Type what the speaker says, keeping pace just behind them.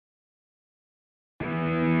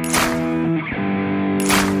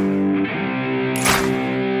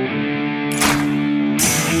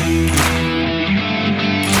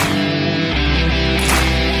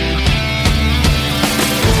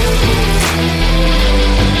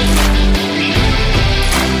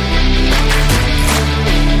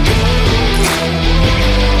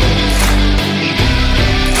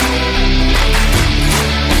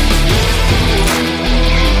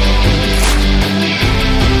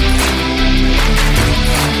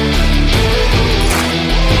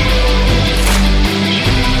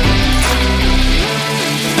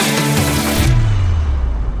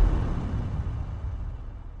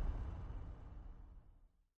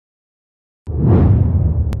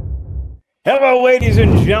Hello, ladies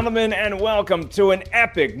and gentlemen, and welcome to an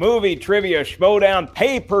epic movie trivia showdown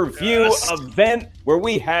pay-per-view event where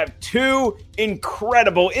we have two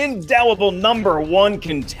incredible, indelible number one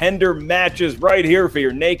contender matches right here for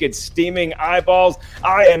your naked, steaming eyeballs.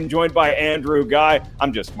 I am joined by Andrew Guy.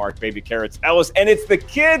 I'm just Mark Baby Carrots Ellis, and it's the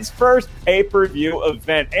kids' first pay-per-view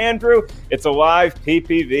event. Andrew, it's a live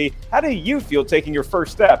PPV. How do you feel taking your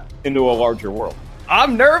first step into a larger world?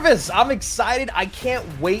 I'm nervous. I'm excited. I can't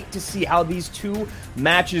wait to see how these two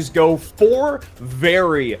matches go. Four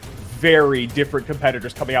very different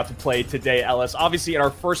competitors coming out to play today, Ellis. Obviously, in our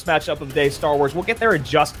first matchup of the day, Star Wars, we'll get there in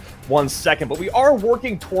just 1 second, but we are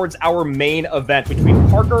working towards our main event between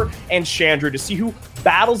Parker and Chandru to see who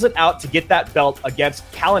battles it out to get that belt against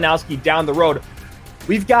Kalinowski down the road.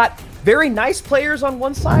 We've got very nice players on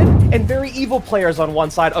one side and very evil players on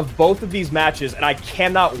one side of both of these matches, and I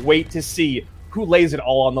cannot wait to see who lays it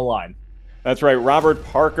all on the line. That's right, Robert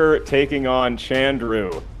Parker taking on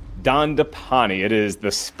Chandru Dandapani. It is the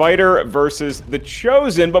Spider versus the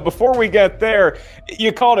Chosen. But before we get there,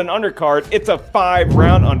 you call it an undercard. It's a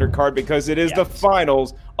 5-round undercard because it is the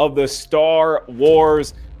finals of the Star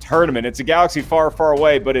Wars tournament. It's a galaxy far, far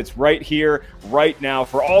away, but it's right here, right now,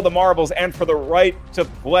 for all the marbles and for the right to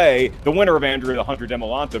play. The winner of Andrew the Hunter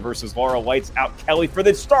Demolanta versus Laura Lights Out Kelly for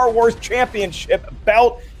the Star Wars Championship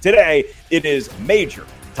belt. Today, it is Major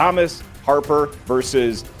Thomas Harper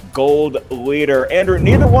versus Gold Leader. Andrew,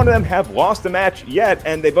 neither one of them have lost a match yet,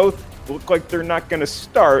 and they both look like they're not going to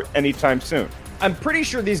start anytime soon. I'm pretty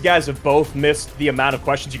sure these guys have both missed the amount of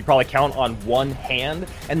questions you could probably count on one hand,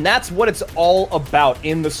 and that's what it's all about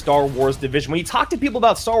in the Star Wars division. When you talk to people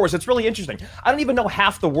about Star Wars, it's really interesting. I don't even know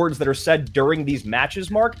half the words that are said during these matches,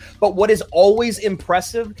 Mark, but what is always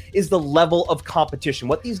impressive is the level of competition.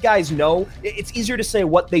 What these guys know, it's easier to say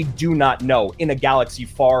what they do not know in a galaxy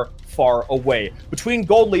far away. Between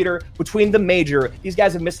Gold Leader, between the Major, these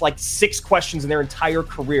guys have missed like 6 questions in their entire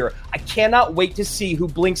career. I cannot wait to see who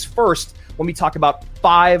blinks first when we talk about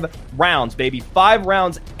 5 rounds, baby. 5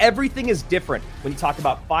 rounds. Everything is different when you talk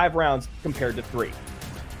about 5 rounds compared to 3.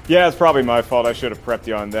 Yeah, it's probably my fault. I should have prepped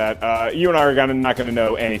you on that. You and I are not going to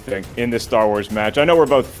know anything in this Star Wars match. I know we're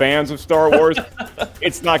both fans of Star Wars.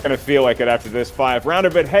 It's not going to feel like it after this 5-rounder,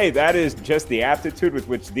 but hey, that is just the aptitude with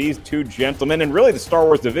which these two gentlemen and really the Star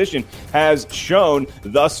Wars division has shown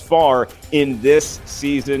thus far in this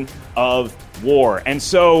season of war. And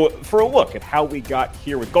so, for a look at how we got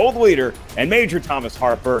here with Gold Leader and Major Thomas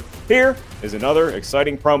Harper, here is another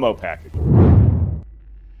exciting promo package.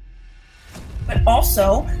 But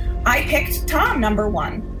also, I picked Tom number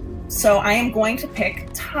 1. So I am going to pick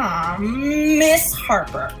Thomas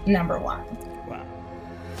Harper number 1. Wow.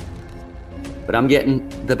 But I'm getting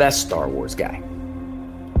the best Star Wars guy.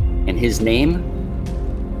 And his name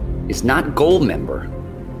is not Gold Member,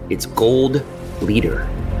 it's Gold Leader.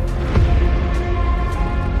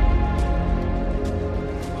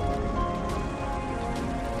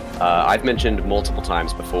 I've mentioned multiple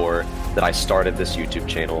times before that I started this YouTube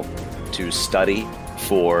channel to study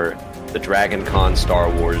for the Dragon Con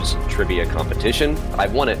Star Wars trivia competition.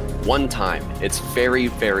 I've won it 1 time. It's very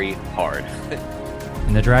hard.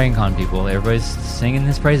 And the Dragon Con people, everybody's singing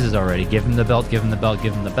his praises already. Give him the belt, give him the belt,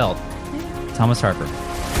 give him the belt. Thomas Harper.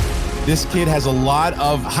 This kid has a lot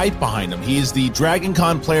of hype behind him. He is the Dragon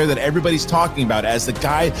Con player that everybody's talking about as the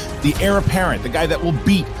guy, the heir apparent, the guy that will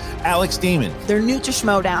beat Alex Damon. They're new to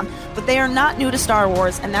Schmodown, but they are not new to Star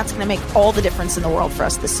Wars, and that's going to make all the difference in the world for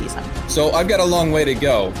us this season. So I've got a long way to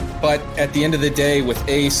go, but at the end of the day with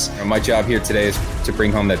Ace, my job here today is to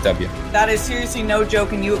bring home that W. That is seriously no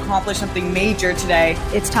joke, and you accomplished something major today.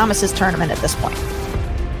 It's Thomas's tournament at this point.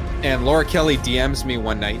 And Laura Kelly DMs me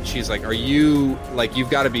one night, and she's like, are you, like,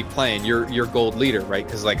 you've got to be playing, you're Gold Leader, right?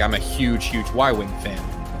 Because, like, I'm a huge Y-Wing fan.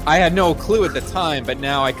 I had no clue at the time, but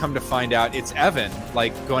now I come to find out it's Evan,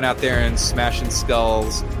 like, going out there and smashing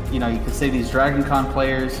skulls. You know, you could say these Dragon Con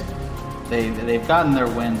players, they've gotten their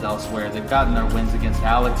wins elsewhere. They've gotten their wins against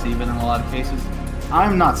Alex, even in a lot of cases.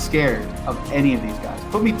 I'm not scared of any of these guys.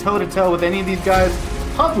 Put me toe-to-toe with any of these guys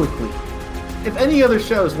publicly. If any other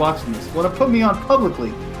show is watching this, want to put me on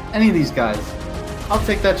publicly, any of these guys, I'll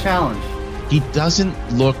take that challenge. He doesn't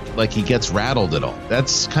look like he gets rattled at all.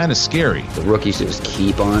 That's kind of scary. The rookies just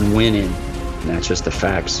keep on winning. And that's just the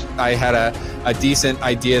facts. I had a decent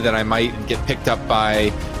idea that I might get picked up by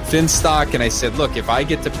Finstock, and I said, look, if I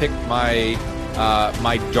get to pick my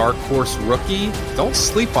my dark horse rookie, don't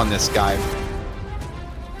sleep on this guy.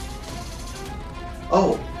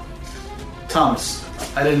 Oh, Thomas,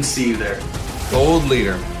 I didn't see you there. Gold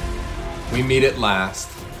Leader, we meet at last.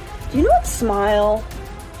 You know what smile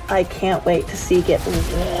I can't wait to see get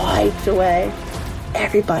wiped away?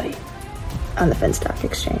 Everybody. on the Finstock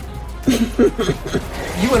Exchange.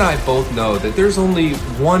 You and I both know that there's only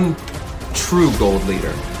one true gold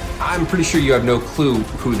leader. I'm pretty sure you have no clue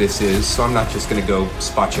who this is, so I'm not just going to go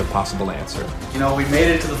spot you a possible answer. You know, we made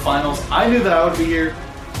it to the finals. I knew that I would be here.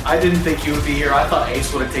 I didn't think you would be here. I thought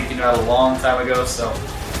Ace would have taken you out a long time ago, so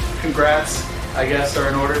congrats, I guess, are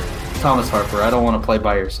in order. Thomas Harper, I don't want to play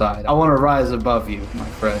by your side. I want to rise above you, my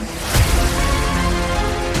friend.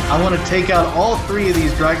 I want to take out all 3 of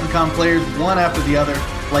these DragonCon players, one after the other,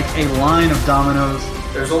 like a line of dominoes.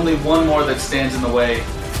 There's only one more that stands in the way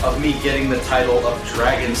of me getting the title of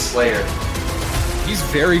Dragon Slayer. He's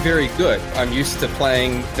very, very good. I'm used to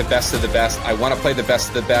playing the best of the best. I want to play the best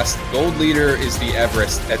of the best. Gold leader is the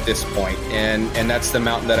Everest at this point, and that's the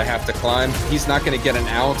mountain that I have to climb. He's not going to get an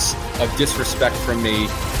ounce of disrespect from me.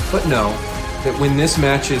 But know that when this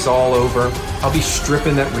match is all over, I'll be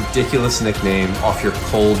stripping that ridiculous nickname off your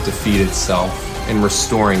cold, defeated self and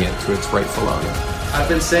restoring it to its rightful owner. I've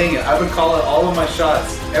been saying it. I've been calling all of my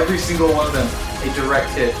shots, every single one of them, a direct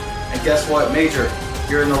hit. And guess what, Major?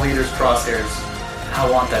 You're in the leader's crosshairs. I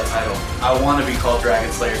want that title. I want to be called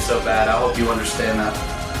Dragon Slayer so bad. I hope you understand that.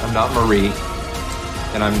 I'm not Marie,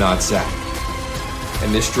 and I'm not Zach.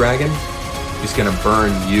 And this dragon is going to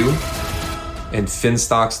burn you and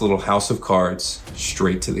Finstock's little house of cards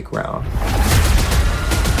straight to the ground.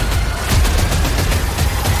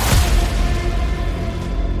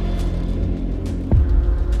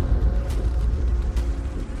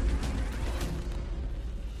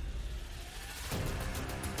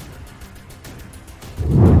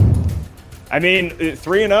 I mean,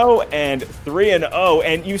 3-0 and 3-0,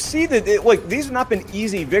 and you see that these have not been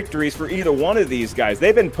easy victories for either one of these guys.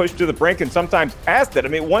 They've been pushed to the brink and sometimes past it. I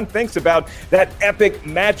mean, one thinks about that epic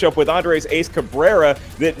matchup with Andres Ace Cabrera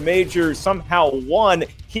that Major somehow won.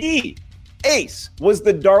 Ace was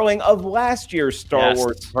the darling of last year's Star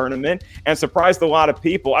Wars tournament and surprised a lot of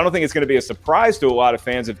people. I don't think it's going to be a surprise to a lot of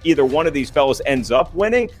fans if either one of these fellas ends up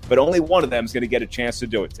winning, but only one of them is going to get a chance to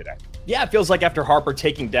do it today. Yeah, it feels like after Harper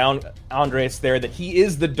taking down Andres there that he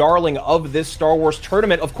is the darling of this Star Wars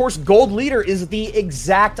tournament. Of course, Gold Leader is the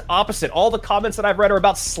exact opposite. All the comments that I've read are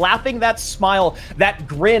about slapping that smile, that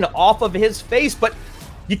grin off of his face, but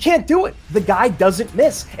you can't do it. The guy doesn't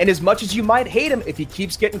miss. And as much as you might hate him, if he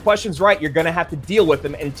keeps getting questions right, you're going to have to deal with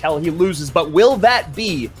him until he loses. But will that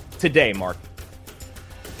be today, Mark?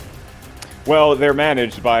 Well, they're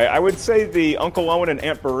managed by, I would say, the Uncle Owen and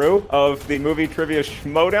Aunt Beru of the movie Trivia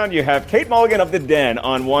Schmodown. You have Kate Mulligan of the Den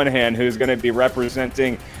on one hand, who's going to be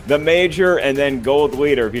representing the Major, and then Gold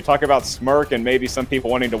Leader. If you talk about smirk and maybe some people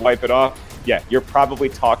wanting to wipe it off, yeah, you're probably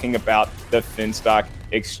talking about the Finstock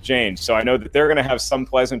Exchange. So I know that they're going to have some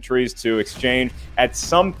pleasantries to exchange at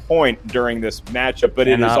some point during this matchup, but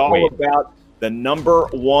it is all about the number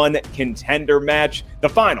one contender match, the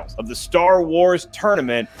finals of the Star Wars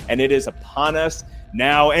tournament, and it is upon us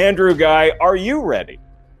now. Andrew Guy, are you ready?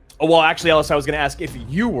 Oh, well, actually, Ellis, I was going to ask if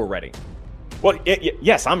you were ready. Well,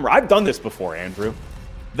 yes, I've done this before, Andrew.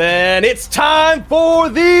 Then it's time for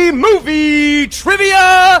the movie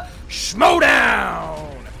Trivia Schmodown.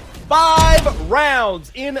 5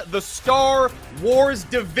 rounds in the Star Wars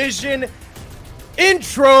division.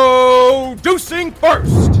 Introducing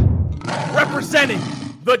first, representing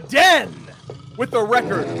the Den with a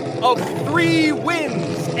record of 3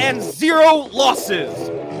 wins and 0 losses,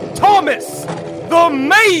 Thomas the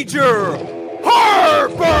Major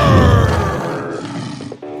Harper!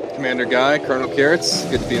 Commander Guy, Colonel Carrots,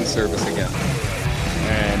 good to be in service again.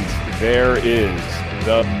 And there is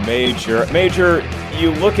the Major. Major,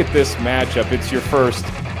 you look at this matchup, it's your first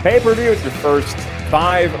pay-per-view, it's your first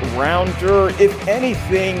 5-rounder. If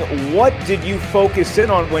anything, what did you focus in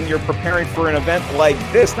on when you're preparing for an event like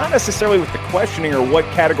this? Not necessarily with the questioning or what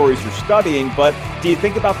categories you're studying, but do you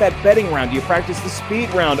think about that betting round? Do you practice the speed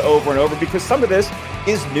round over and over? Because some of this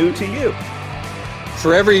is new to you.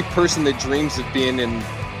 For every person that dreams of being in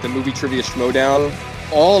the movie Trivia Schmodown,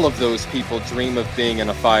 all of those people dream of being in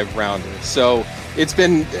a 5-rounder. So it's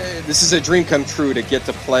been, this is a dream come true to get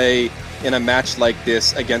to play in a match like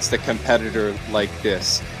this against a competitor like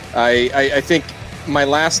this. I think my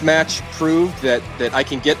last match proved that I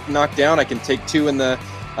can get knocked down. I can take 2 in the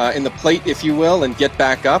plate, if you will, and get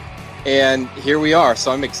back up. And here we are.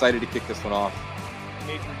 So I'm excited to kick this one off.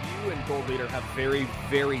 Major, you and Gold Leader have very,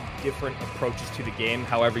 very different approaches to the game.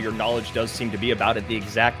 However, your knowledge does seem to be about at the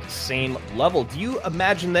exact same level. Do you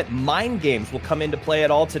imagine that mind games will come into play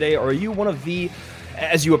at all today, or are you one of the,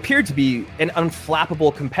 as you appear to be, an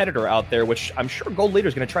unflappable competitor out there, which I'm sure Gold Leader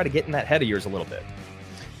is going to try to get in that head of yours a little bit?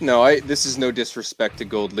 No, this is no disrespect to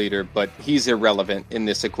Gold Leader, but he's irrelevant in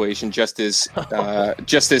this equation, just as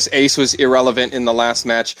Ace was irrelevant in the last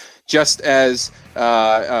match, just as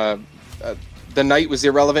the Knight was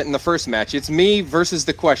irrelevant in the first match. It's me versus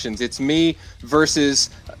the questions. It's me versus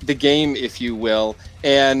the game, if you will,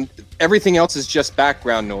 and everything else is just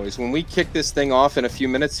background noise. When we kick this thing off in a few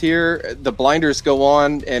minutes here, the blinders go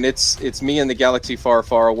on, and it's me in the galaxy far,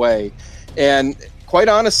 far away. And quite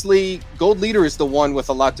honestly, Gold Leader is the one with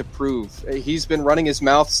a lot to prove. He's been running his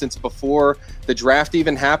mouth since before the draft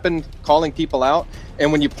even happened, calling people out. And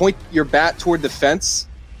when you point your bat toward the fence,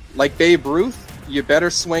 like Babe Ruth, you better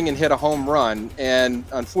swing and hit a home run. And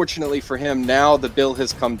unfortunately for him, now the bill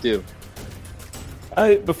has come due.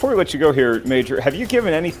 Before we let you go here, Major, have you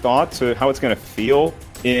given any thought to how it's going to feel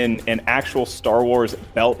in an actual Star Wars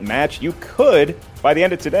belt match? You could, by the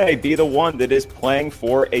end of today, be the one that is playing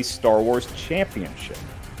for a Star Wars championship.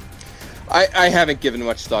 I haven't given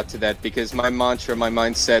much thought to that because my mantra, my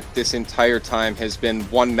mindset this entire time has been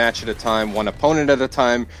one match at a time, one opponent at a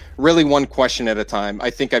time, really one question at a time. I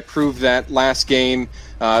think I proved that last game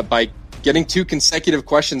by getting 2 consecutive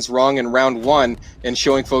questions wrong in round 1 and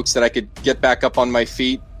showing folks that I could get back up on my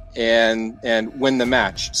feet and win the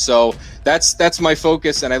match. So that's my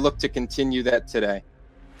focus, and I look to continue that today.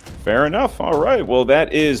 Fair enough. All right. Well,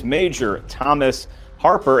 that is Major Thomas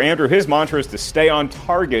Harper. Andrew, his mantra is to stay on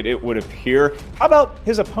target, it would appear. How about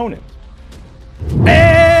his opponent?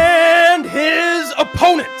 And his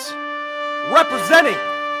opponent, representing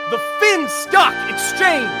the Finn Stock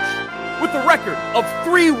Exchange, with a record of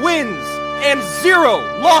 3 wins and 0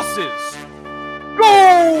 losses,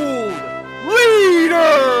 Gold Leader!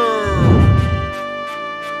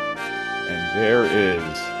 And there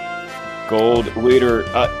is Gold Leader.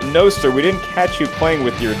 No, sir, we didn't catch you playing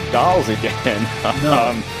with your dolls again.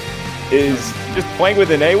 No. Is just playing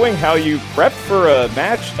with an A-Wing how you prep for a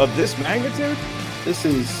match of this magnitude? This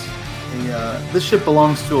is this ship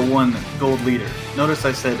belongs to a 1 Gold Leader. Notice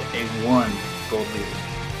I said a 1 Gold Leader.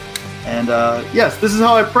 And yes, this is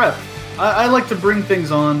how I prep. I like to bring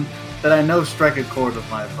things on that I know strike a chord with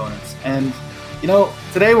my opponents. And, you know,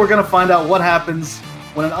 today we're going to find out what happens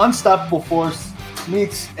when an unstoppable force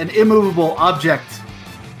meets an immovable object.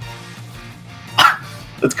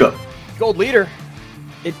 Let's go. Gold Leader,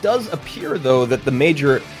 it does appear, though, that the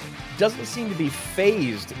Major doesn't seem to be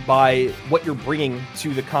fazed by what you're bringing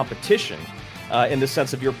to the competition in the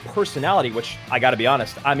sense of your personality, which, I got to be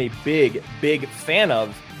honest, I'm a big, big fan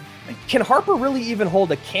of. Can Harper really even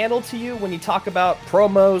hold a candle to you when you talk about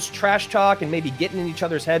promos, trash talk, and maybe getting in each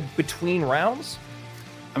other's head between rounds?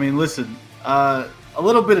 I mean, listen, a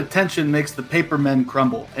little bit of tension makes the paper men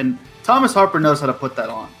crumble, and Thomas Harper knows how to put that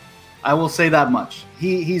on. I will say that much.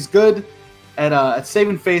 He's good at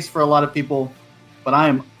saving face for a lot of people, but I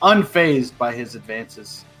am unfazed by his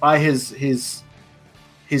advances, by his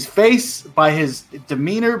face, by his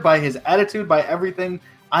demeanor, by his attitude, by everything.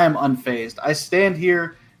 I am unfazed. I stand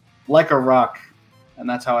here like a rock, and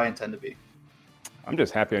that's how I intend to be. I'm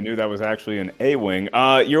just happy I knew that was actually an A-Wing.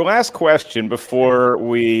 Your last question before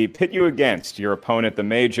we pit you against your opponent, the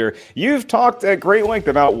Major. You've talked at great length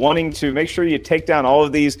about wanting to make sure you take down all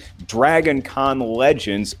of these Dragon Con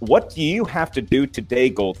legends. What do you have to do today,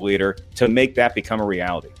 Gold Leader, to make that become a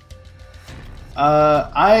reality?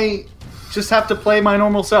 I just have to play my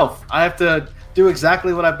normal self. I have to do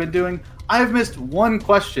exactly what I've been doing. I have missed 1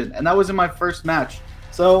 question, and that was in my first match.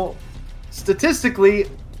 So, statistically,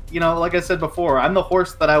 you know, like I said before, I'm the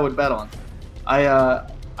horse that I would bet on.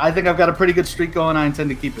 I think I've got a pretty good streak going. I intend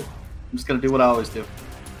to keep it. I'm just going to do what I always do.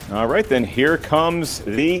 All right, then here comes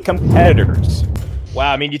the competitors.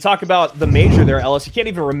 Wow, I mean, you talk about the Major there, Ellis. You can't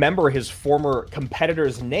even remember his former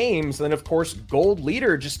competitors' names. And then, of course, Gold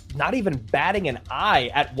Leader just not even batting an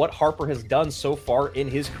eye at what Harper has done so far in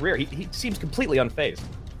his career. He seems completely unfazed.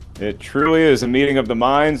 It truly is a meeting of the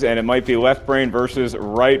minds, and it might be left brain versus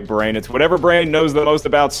right brain. It's whatever brain knows the most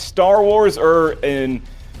about Star Wars, or in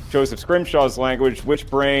Joseph Scrimshaw's language, which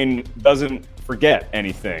brain doesn't forget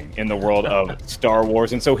anything in the world of Star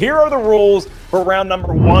Wars. And so here are the rules for round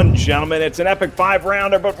number 1, gentlemen. It's an epic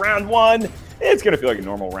 5-rounder, but round 1, it's going to feel like a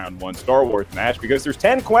normal round 1 Star Wars match because there's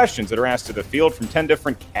 10 questions that are asked to the field from 10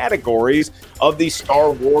 different categories of the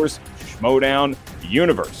Star Wars Schmoedown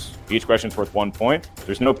universe. Each question's worth 1 point.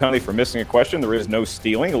 There's no penalty for missing a question. There is no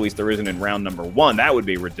stealing. At least there isn't in round number 1. That would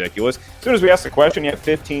be ridiculous. As soon as we ask the question, you have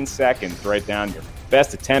 15 seconds to write down your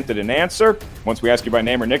best attempt at an answer. Once we ask you by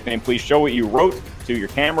name or nickname, please show what you wrote to your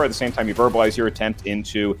camera at the same time you verbalize your attempt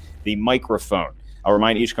into the microphone. I'll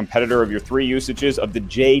remind each competitor of your 3 usages of the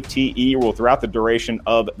JTE rule throughout the duration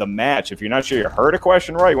of the match. If you're not sure you heard a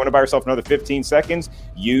question right, you want to buy yourself another 15 seconds,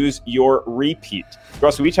 use your repeat. You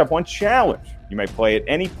also each have 1 challenge. You may play at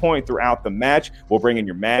any point throughout the match. We'll bring in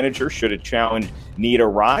your manager should a challenge need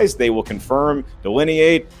arise. They will confirm,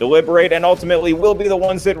 delineate, deliberate, and ultimately will be the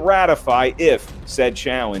ones that ratify if said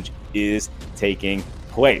challenge is taking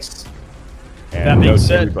place. And that being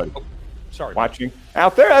said, everybody sorry, watching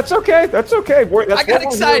out there, that's okay. That's okay. I got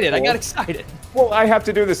excited. Well, I have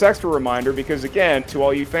to do this extra reminder because, again, to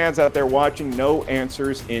all you fans out there watching, no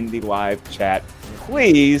answers in the live chat,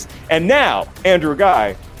 please. And now, Andrew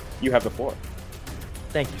Guy, you have the floor.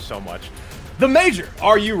 Thank you so much. The Major,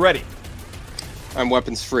 are you ready? I'm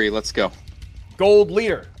weapons free. Let's go. Gold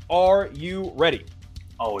Leader, are you ready?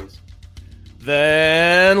 Always.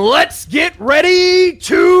 Then let's get ready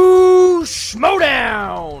to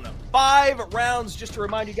Schmodown. 5 rounds, just to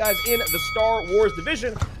remind you guys, in the Star Wars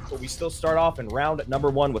division. But we still start off in round number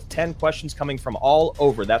 1 with 10 questions coming from all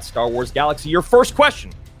over that Star Wars galaxy. Your first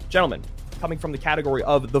question, gentlemen, coming from the category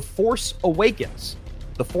of The Force Awakens.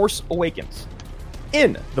 The Force Awakens.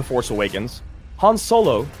 In The Force Awakens, Han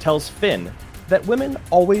Solo tells Finn that women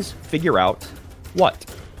always figure out what?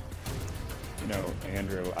 You know,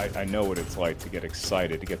 Andrew, I know what it's like to get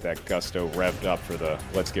excited, to get that gusto revved up for the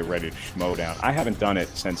let's get ready to schmo down. I haven't done it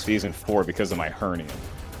since season 4 because of my hernia.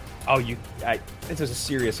 Oh, this is a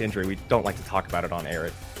serious injury. We don't like to talk about it on air.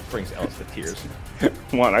 It brings Ellis to tears.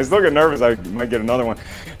 One, I still get nervous. I might get another one.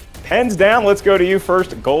 Pens down. Let's go to you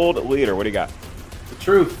first. Gold Leader. What do you got? The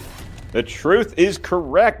truth. The truth is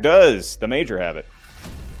correct. Does the Major have it?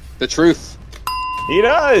 The truth. He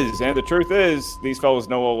does. And the truth is, these fellows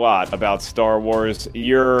know a lot about Star Wars.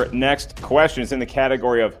 Your next question is in the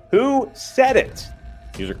category of Who Said It?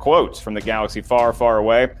 These are quotes from the galaxy far, far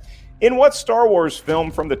away. In what Star Wars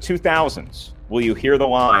film from the 2000s will you hear the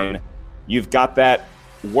line, "You've got that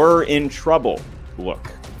we're in trouble"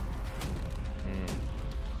 look?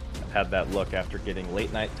 I've had that look after getting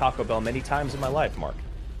late night Taco Bell many times in my life, Mark.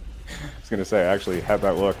 I was going to say, I actually had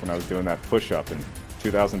that look when I was doing that push-up in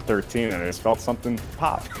 2013, and I just felt something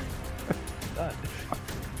pop.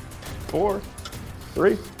 4,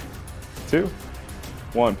 3, 2,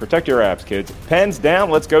 1. Protect your abs, kids. Pens down.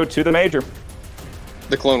 Let's go to the Major.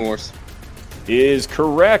 The Clone Wars. Is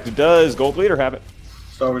correct. Does Gold Leader have it?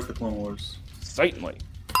 Star Wars The Clone Wars. Certainly.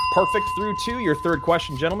 Perfect through 2. Your third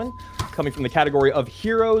question, gentlemen, coming from the category of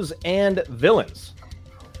heroes and villains.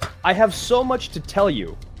 I have so much to tell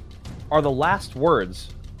you are the last words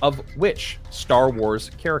of which Star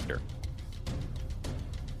Wars character?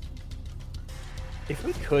 If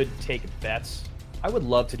we could take bets, I would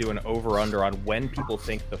love to do an over-under on when people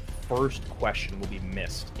think the first question will be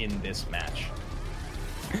missed in this match.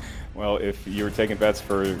 Well, if you were taking bets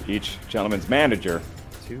for each gentleman's manager,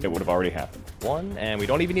 2, it would have already happened. 1, and we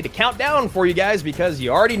don't even need to count down for you guys because you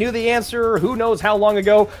already knew the answer who knows how long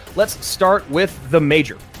ago. Let's start with the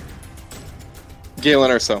Major.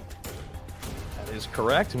 Galen Erso. That is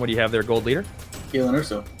correct. And what do you have there, Gold Leader? Galen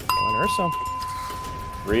Erso. Galen Erso.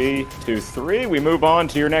 3, 2, 3. We move on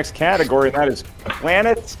to your next category, and that is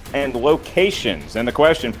planets and locations. And the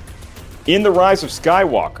question, in The Rise of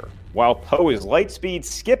Skywalker, while Poe is lightspeed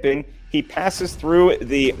skipping, he passes through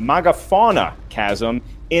the Megafauna chasm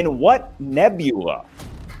in what nebula?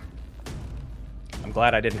 I'm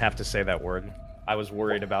glad I didn't have to say that word. I was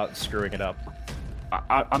worried about screwing it up.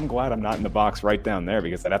 I'm glad I'm not in the box right down there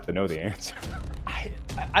because I'd have to know the answer.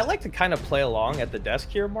 I like to kind of play along at the desk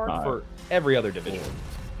here, Mark, for every other division.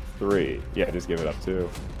 3. Yeah, just give it up. 2,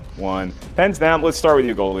 1. Pens down. Let's start with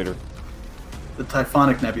you, Gold Leader. The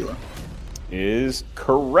Typhonic Nebula. Is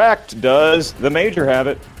correct. Does the Major have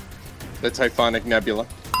it? The Typhonic Nebula.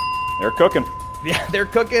 They're cooking. Yeah, they're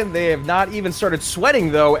cooking. They have not even started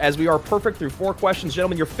sweating, though, as we are perfect through 4 questions.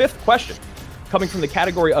 Gentlemen, your 5th question, coming from the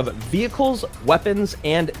category of vehicles, weapons,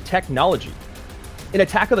 and technology. In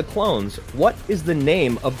Attack of the Clones, what is the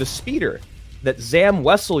name of the speeder that Zam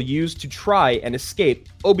Wesell used to try and escape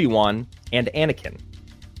Obi-Wan and Anakin?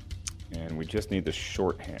 And we just need the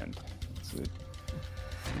shorthand. It'd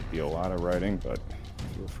be a lot of writing, but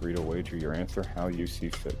feel free to wager your answer how you see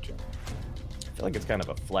fit, Jim. I feel like it's kind of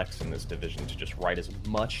a flex in this division to just write as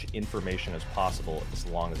much information as possible as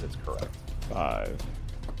long as it's correct. 5,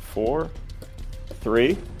 4,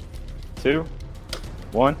 3, 2,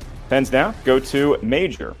 1. Pens down. Go to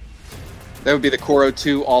Major. That would be the Coro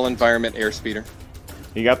 2 all-environment airspeeder.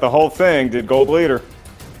 You got the whole thing. Did Gold Leader?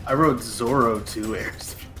 I wrote Zorro 2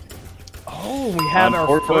 airspeeder. Oh, we have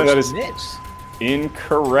our first niche.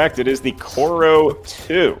 Incorrect. It is the Coro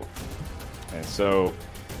 2. And so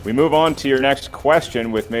We move on to your next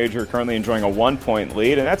question with Major currently enjoying a 1-point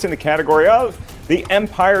lead, and that's in the category of The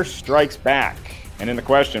Empire Strikes Back. And in the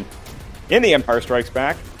question, in The Empire Strikes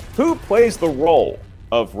Back, who plays the role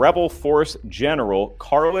of Rebel Force General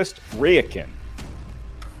Karlist Rieekan?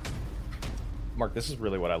 Mark, this is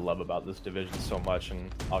really what I love about this division so much, and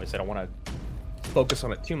obviously I don't want to focus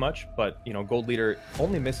on it too much, but, you know, Gold Leader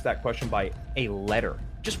only missed that question by a letter.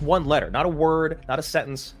 Just one letter, not a word, not a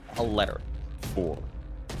sentence, a letter. 4,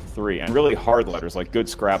 3, and really hard letters, like good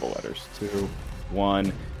Scrabble letters. 2,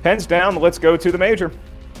 1. Pens down, let's go to the Major.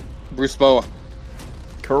 Bruce Boa.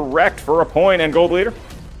 Correct for a point, and Gold Leader?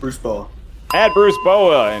 Bruce Boa. At Bruce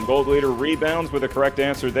Boa, and Gold Leader rebounds with the correct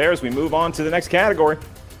answer there as we move on to the next category.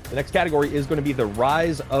 The next category is going to be The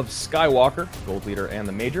Rise of Skywalker, Gold Leader and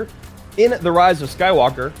the Major. In The Rise of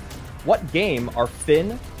Skywalker, what game are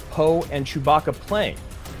Finn, Poe, and Chewbacca playing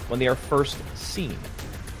when they are first seen?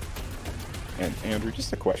 And Andrew,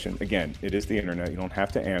 just a question. Again, it is the internet. You don't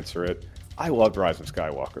have to answer it. I loved Rise of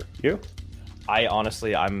Skywalker. You? I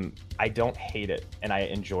honestly, I don't hate it, and I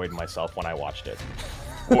enjoyed myself when I watched it.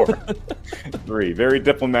 4, 3. Very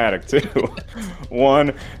diplomatic, 2,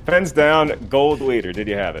 1. Pens down. Gold Leader. Did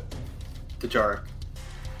you have it? Dejarik.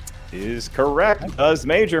 Is correct. Does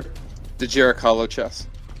Major? Dejarik Hollow Chess.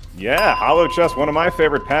 Yeah, Hollow Chess, one of my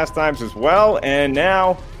favorite pastimes as well. And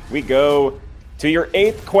now we go to your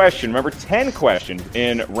 8th question. Remember, 10 questions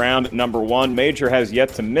in round number 1. Major has yet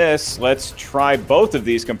to miss. Let's try both of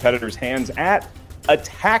these competitors' hands at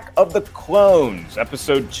Attack of the Clones,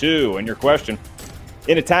 Episode 2. And your question: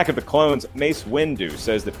 in Attack of the Clones, Mace Windu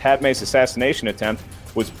says that Padme's assassination attempt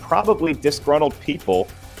was probably disgruntled people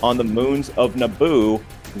on the moons of Naboo.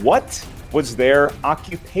 What was their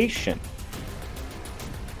occupation?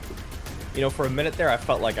 You know, for a minute there, I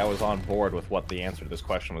felt like I was on board with what the answer to this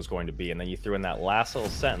question was going to be, and then you threw in that last little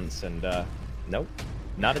sentence, and nope,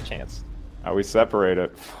 not a chance. We separate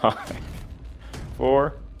it. 5,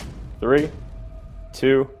 4, 3,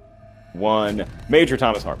 2, 1. Major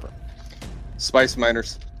Thomas Harper. Spice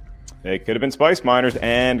Miners. They could have been Spice Miners,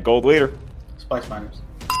 and Gold Leader. Spice Miners.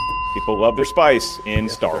 People love their spice in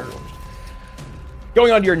Star Wars.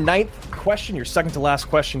 Going on to your 9th question, your second to last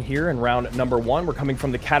question here in round number 1. We're coming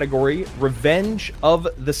from the category Revenge of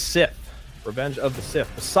the Sith. Revenge of the Sith.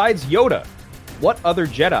 Besides Yoda, what other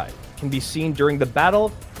Jedi can be seen during the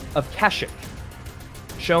Battle of Kashyyyk,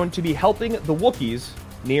 shown to be helping the Wookiees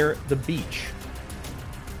near the beach?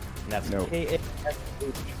 And that's K-A-S-H-Y-Y-Y-K,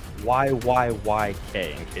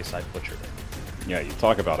 in case I butchered it. Yeah, you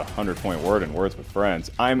talk about a 100-point word in Words with Friends.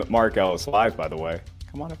 I'm Mark Ellis Live, by the way.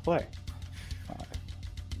 Come on and play.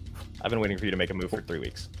 I've been waiting for you to make a move for 3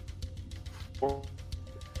 weeks. 4,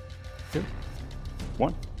 2,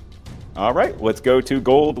 1. All right, let's go to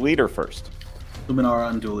Gold Leader first.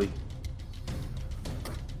 Luminara Unduli.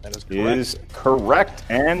 That is correct. Is correct.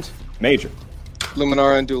 And Major.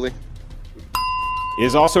 Luminara Unduli.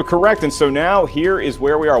 Is also correct. And so now here is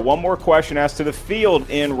where we are. One more question as to the field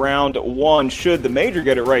in round 1. Should the Major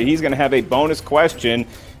get it right, he's going to have a bonus question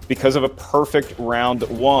because of a perfect round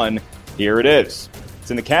 1. Here it is. It's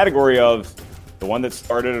in the category of the one that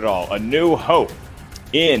started it all, A New Hope.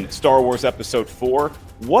 In Star Wars Episode 4,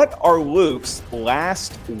 what are Luke's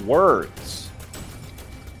last words?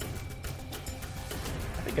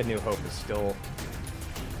 I think A New Hope is still...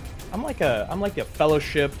 I'm like a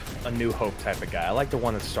Fellowship, A New Hope type of guy. I like the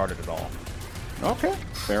one that started it all. Okay,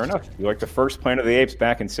 fair enough. You like the first Planet of the Apes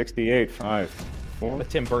back in 68. 5, 4. I'm a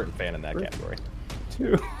Tim Burton fan in that category.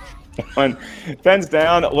 2, 1. Pens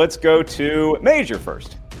down. Let's go to Major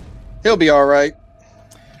first. He'll be all right.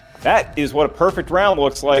 That is what a perfect round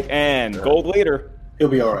looks like. And Gold Leader. He'll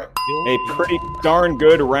be all right. A pretty darn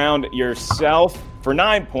good round yourself for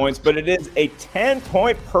 9 points, but it is a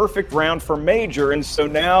 10-point perfect round for Major. And so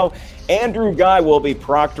now Andrew Guy will be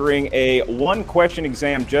proctoring a 1-question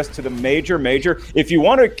exam just to the Major. Major, if you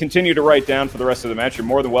want to continue to write down for the rest of the match, you're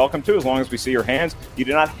more than welcome to, as long as we see your hands. You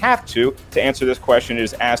do not have to answer this question. It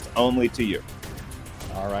is asked only to you.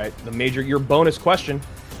 All right, the Major, your bonus question.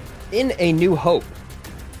 In A New Hope,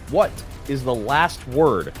 what is the last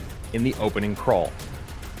word in the opening crawl?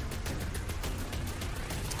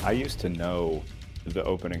 I used to know the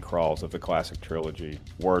opening crawls of the classic trilogy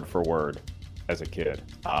word for word as a kid.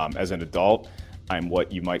 As an adult, I'm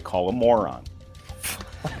what you might call a moron.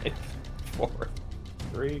 5, 4,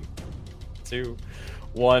 3, 2,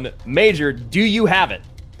 1. Major, do you have it?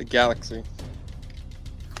 The galaxy.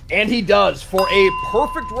 And he does for a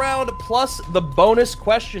perfect round plus the bonus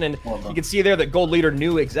question. And you can see there that Gold Leader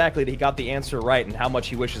knew exactly that he got the answer right and how much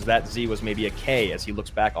he wishes that Z was maybe a K as he looks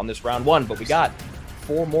back on this round 1. But we got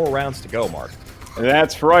 4 more rounds to go, Mark.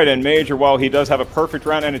 That's right, and Major, while he does have a perfect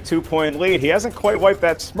round and a 2-point lead, he hasn't quite wiped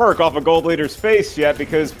that smirk off a gold leader's face yet,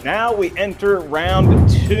 because now we enter round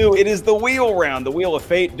 2. It is the wheel round, the Wheel of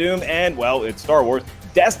Fate, Doom, and, well, it's Star Wars,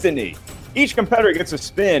 Destiny. Each competitor gets a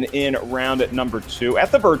spin in round number 2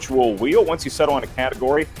 at the virtual wheel. Once you settle on a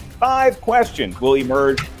category, 5 questions will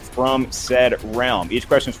emerge from said realm. Each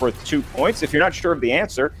question is worth 2 points. If you're not sure of the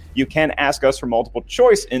answer, you can ask us for multiple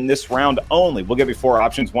choice in this round only. We'll give you 4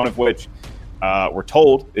 options, one of which we're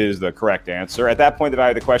told is the correct answer. At that point, the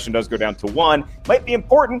value of the question does go down to 1. Might be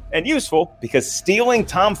important and useful because stealing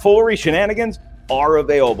tomfoolery shenanigans are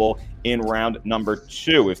available in round number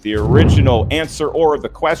 2. If the original answer or the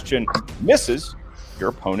question misses, your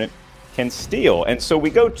opponent can steal. And so we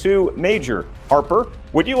go to Major. Harper,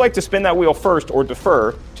 would you like to spin that wheel first or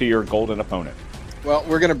defer to your golden opponent? Well,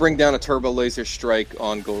 we're going to bring down a turbo laser strike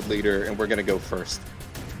on Gold Leader, and we're going to go first.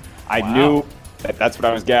 I knew that's what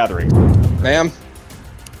I was gathering. Ma'am?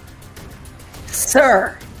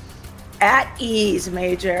 Sir, at ease,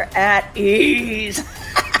 Major, at ease.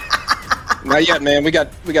 Not yet, man. We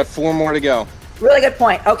got 4 more to go. Really good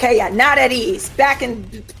point. Okay, yeah, not at ease. Back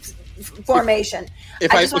in formation.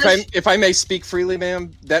 If I may speak freely,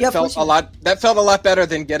 ma'am, that felt a lot better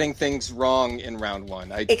than getting things wrong in round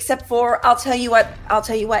 1. Except for, I'll tell you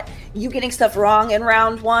what, you getting stuff wrong in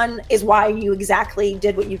round 1 is why you exactly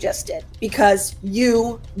did what you just did, because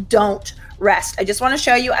you don't rest. I just want to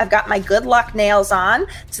show you, I've got my good luck nails on.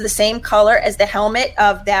 It's the same color as the helmet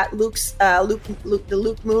of that Luke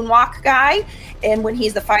Moonwalk guy, and when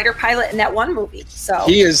he's the fighter pilot in that one movie. So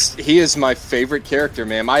he is my favorite character,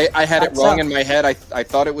 ma'am. I had it wrong in my head. I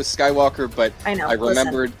thought it was Skywalker, but I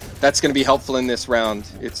remembered that's going to be helpful in this round.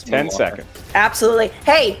 It's 10 seconds. Absolutely.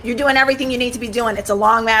 Hey, you're doing everything you need to be doing. It's a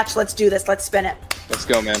long match. Let's do this. Let's spin it. Let's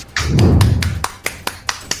go, man.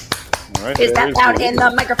 Right, is that loud in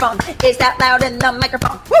the microphone? Is that loud in the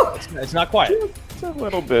microphone? Woo! It's not quiet. Just a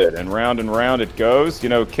little bit, and round it goes. You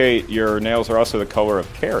know, Kate, your nails are also the color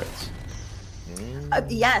of carrots.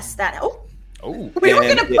 Yes, that. Oh, we were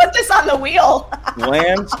going to put this on the wheel.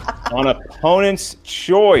 Lands on opponent's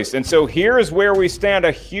choice. And so here is where we stand,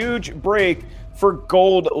 a huge break for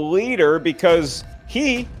Gold Leader, because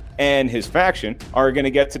he and his faction are going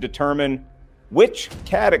to get to determine which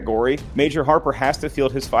category Major Harper has to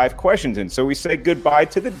field his 5 questions in. So we say goodbye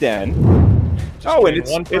to the den. And it's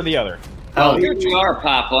one for the other. Oh, here we are,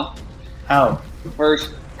 Papa. Oh,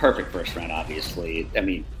 Perfect first round, obviously. I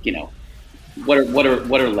mean, you know, what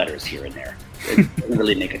are letters here and there? It doesn't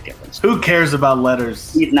really make a difference. Who cares about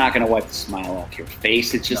letters? He's not going to wipe the smile off your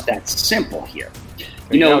face. It's just that simple here.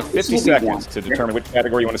 You know, 50 seconds to determine which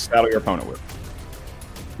category you want to saddle your opponent with.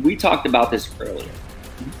 We talked about this earlier.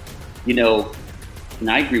 You know, and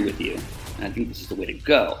I agree with you, and I think this is the way to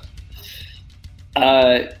go.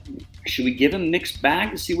 Should we give him mixed bag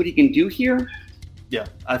to see what he can do here? Yeah,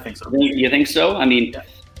 I think so. You think so? I mean,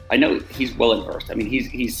 I know he's well versed. I mean,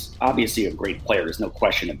 he's obviously a great player. There's no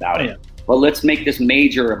question about it. But let's make this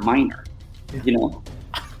major a minor. Yeah. You know,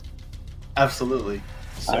 absolutely.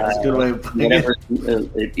 That's a good way of putting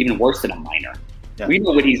it. Even worse than a minor. Yeah. We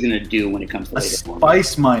know what he's going to do when it comes to a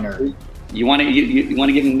spice minor. You want to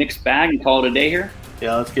give him mixed bag and call it a day here?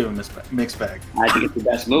 Yeah, let's give him mixed bag. I think it's the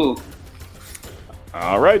best move.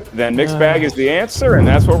 All right, then mixed bag is the answer, and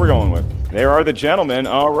that's what we're going with. There are the gentlemen.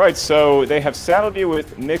 All right, so they have saddled you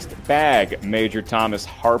with mixed bag, Major Thomas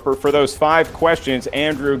Harper. For those 5 questions,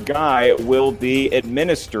 Andrew Guy will be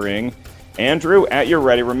administering. Andrew, at your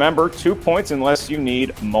ready. Remember, 2 points unless you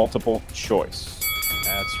need multiple choice.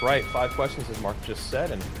 That's right, 5 questions, as Mark just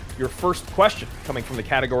said. And your first question coming from the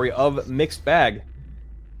category of mixed bag.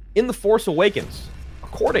 In The Force Awakens,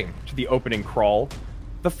 according to the opening crawl,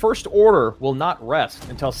 the First Order will not rest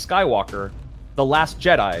until Skywalker, the Last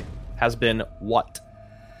Jedi, has been what?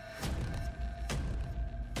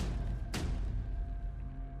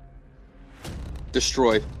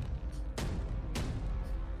 Destroyed.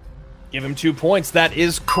 Give him 2 points. That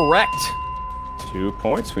is correct. 2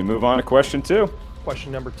 points. We move on to question 2.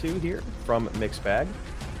 Question number 2 here from Mixed Bag.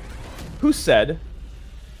 Who said,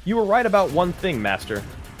 "You were right about one thing, Master.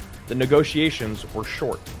 The negotiations were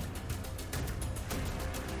short"?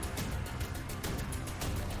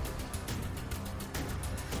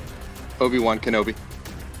 Obi-Wan Kenobi.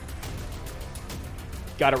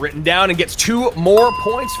 Got it written down and gets 2 more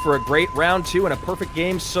points for a great round 2 and a perfect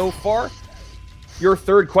game so far. Your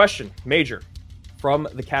third question, Major, from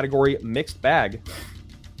the category Mixed Bag.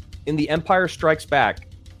 In The Empire Strikes Back,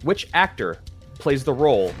 which actor plays the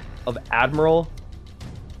role of Admiral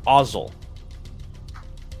Ozzel?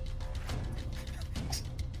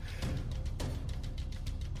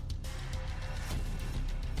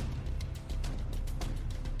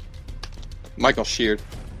 Michael Sheard.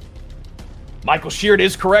 Michael Sheard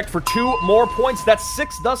is correct for 2 more points. That's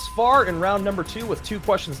 6 thus far in round number 2 with 2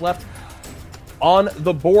 questions left on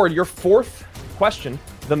the board. Your 4th question,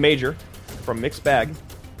 the major, from Mixed Bag.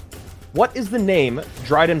 What is the name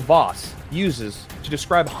Dryden Voss uses to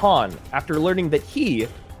describe Han after learning that he,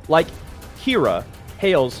 like Hera,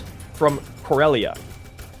 hails from Corellia?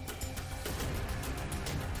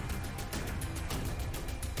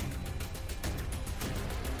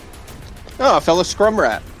 Oh, a fellow Scrum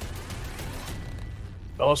Rat.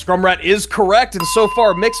 Fellow Scrum Rat is correct, and so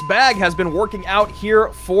far Mixed Bag has been working out here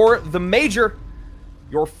for the major.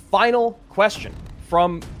 Your final question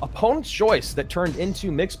from opponent's choice that turned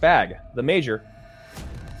into Mixed Bag, the major.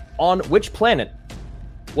 On which planet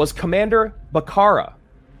was Commander Bakara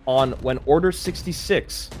on when Order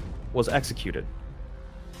 66 was executed?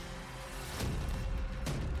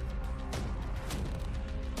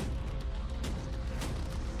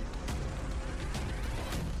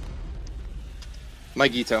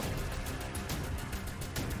 Maigito.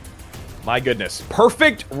 My goodness.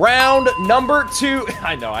 Perfect round number 2.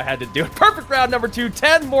 I know, I had to do it. Perfect round number 2.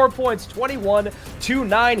 10 more points.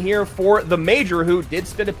 21-9 here for the major, who did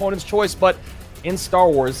spin opponent's choice. But in Star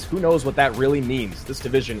Wars, who knows what that really means? This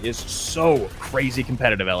division is so crazy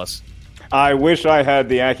competitive, Ellis. I wish I had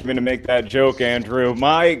the acumen to make that joke, Andrew.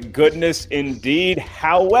 My goodness, indeed.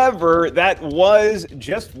 However, that was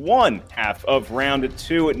just one half of round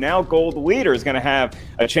 2. Now Gold Leader is going to have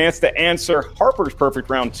a chance to answer Harper's perfect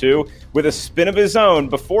round 2 with a spin of his own.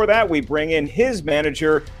 Before that, we bring in his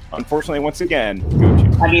manager, unfortunately, once again,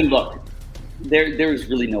 Gucci. I mean, look, there is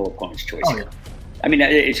really no opponent's choice here. I mean,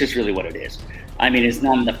 it's just really what it is. I mean, it's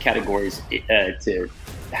not enough categories to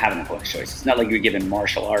have an opponent's choice. It's not like you're giving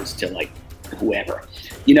martial arts to like whoever.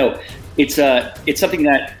 You know, it's something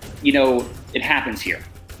that, you know, it happens here.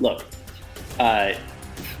 Look,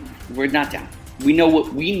 we're not down. We know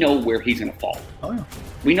where he's going to fall. Oh yeah.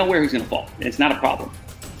 We know where he's going to fall, and it's not a problem.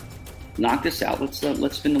 Knock this out.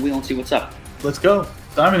 Let's spin the wheel and see what's up. Let's go.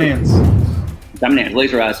 Diamond hands. Diamond hands.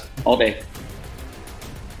 Laser eyes all day.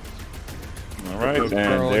 All right, and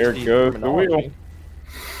there goes the wheel.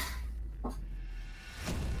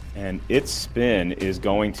 And its spin is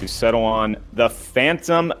going to settle on the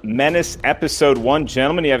Phantom Menace Episode 1.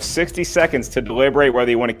 Gentlemen, you have 60 seconds to deliberate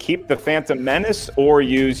whether you want to keep the Phantom Menace or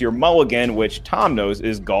use your mulligan, which Tom knows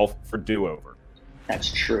is golf for do-over.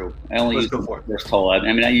 That's true. I only use the first hole. I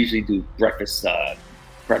mean, I usually do breakfast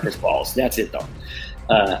balls. That's it, though.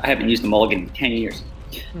 I haven't used the mulligan in 10 years.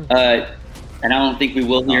 And I don't think we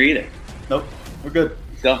will here either. Nope. We're good.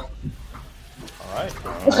 Go. All right.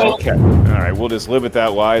 Okay. All right. We'll just live with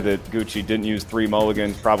that lie that Gucci didn't use 3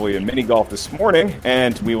 mulligans probably in mini golf this morning.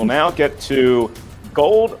 And we will now get to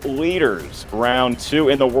Gold Leaders round 2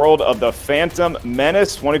 in the world of the Phantom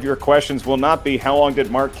Menace. One of your questions will not be how long did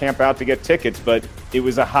Mark camp out to get tickets, but it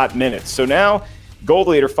was a hot minute. So now, Gold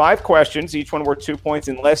Leader, 5 questions, each one worth 2 points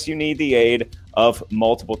unless you need the aid of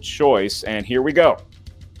multiple choice. And here we go.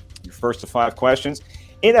 Your first of 5 questions.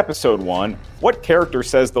 In Episode 1, what character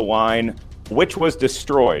says the line, "Which was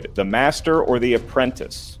destroyed, the Master or the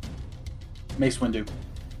Apprentice?" Mace Windu.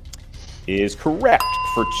 Is correct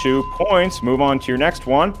for 2 points. Move on to your next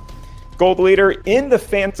one. Gold Leader, in The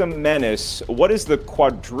Phantom Menace, what is the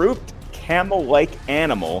quadruped camel-like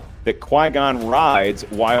animal that Qui-Gon rides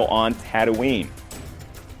while on Tatooine?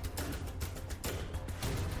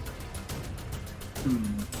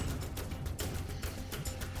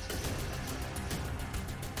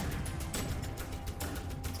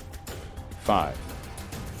 Five,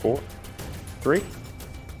 4, 3,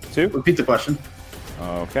 2. Repeat the question.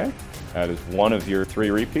 Okay. That is one of your 3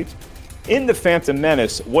 repeats. In The Phantom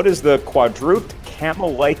Menace, what is the quadruped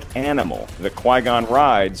camel-like animal that Qui-Gon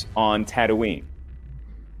rides on Tatooine?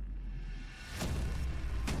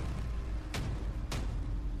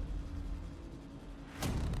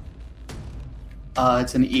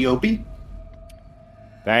 It's an EOB.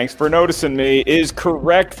 Thanks for noticing me. Is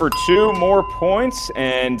correct for 2 more points,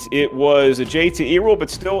 and it was a JTE rule,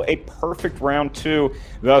 but still a perfect round 2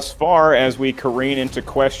 thus far as we careen into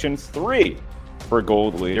question 3 for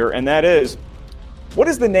Gold Leader, and that is, what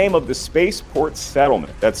is the name of the spaceport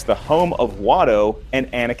settlement that's the home of Watto and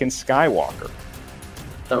Anakin Skywalker?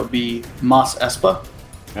 That would be Mos Espa.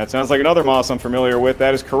 That sounds like another Moss I'm familiar with.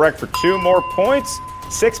 That is correct for 2 more points.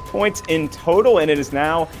 6 points in total, and it is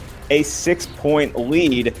now a 6-point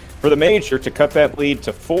lead for the Major to cut that lead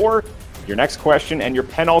to 4. Your next question and your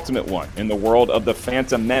penultimate one in the world of the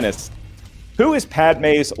Phantom Menace. Who is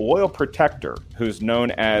Padme's loyal protector, who's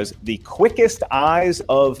known as the quickest eyes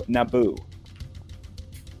of Naboo?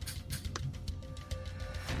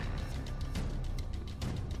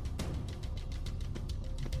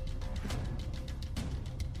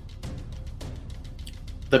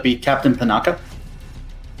 That'd be Captain Panaka.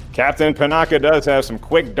 Captain Panaka does have some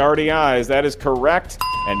quick, darty eyes. That is correct.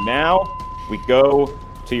 And now we go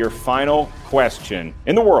to your final question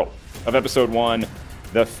in the world of Episode 1,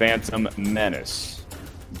 The Phantom Menace.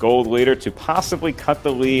 Gold leader to possibly cut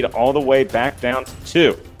the lead all the way back down to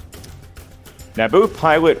 2. Naboo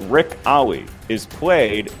pilot Rick Ollie is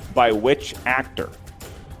played by which actor?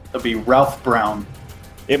 That'd be Ralph Brown.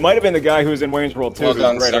 It might have been the guy who was in Wayne's World 2. Well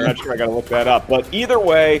done, great. sir. I'm not sure. I got to look that up. But either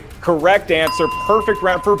way, correct answer. Perfect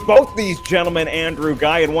round for both these gentlemen, Andrew,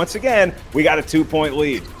 Guy. And once again, we got a 2-point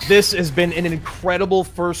lead. This has been an incredible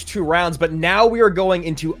first 2 rounds, but now we are going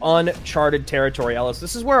into uncharted territory, Ellis.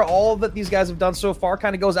 This is where all that these guys have done so far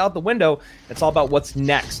kind of goes out the window. It's all about what's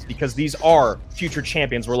next, because these are future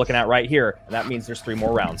champions we're looking at right here, and that means there's 3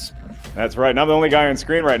 more rounds. That's right. And I'm the only guy on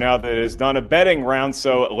screen right now that has done a betting round,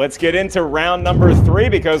 so let's get into round number 3,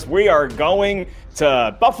 because we are going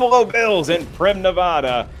to Buffalo Bills in Prim,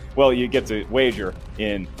 Nevada. Well, you get to wager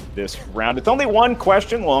in this round. It's only 1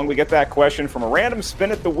 question long. We get that question from a random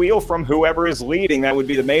spin at the wheel from whoever is leading. That would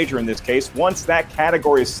be the major in this case. Once that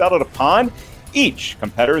category is settled upon, each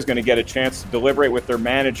competitor is going to get a chance to deliberate with their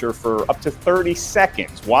manager for up to 30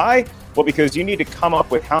 seconds. Why? Well, because you need to come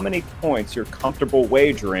up with how many points you're comfortable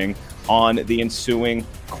wagering on the ensuing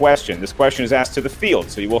question. This question is asked to the field,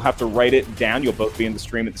 so you will have to write it down. You'll both be in the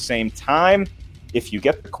stream at the same time. If you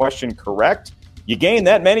get the question correct, you gain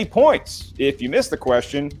that many points. If you miss the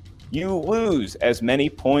question, you lose as many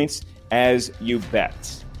points as you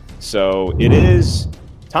bet. So it is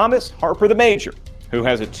Thomas Harper, the Major, who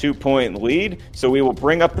has a 2-point lead. So we will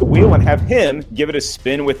bring up the wheel and have him give it a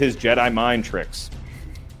spin with his Jedi mind tricks.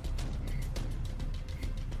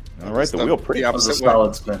 All right, the wheel pretty opposite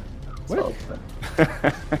solid spin.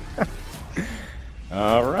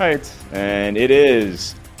 All right, and it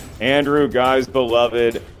is Andrew Guy's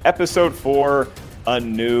beloved Episode 4, A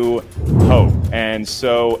New Hope. And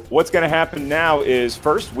so what's going to happen now is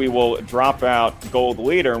first we will drop out Gold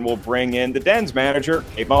Leader and we'll bring in the Den's manager,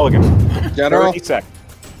 Kate Mulligan. General. 30 seconds.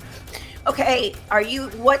 Okay,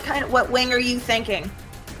 what wing are you thinking?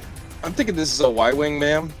 I'm thinking this is a Y-wing,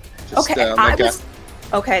 ma'am.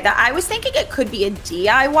 I was thinking it could be a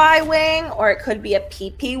DIY wing, or it could be a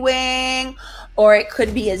PP wing, or it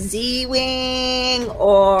could be a Z wing,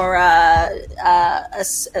 or a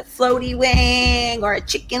floaty wing, or a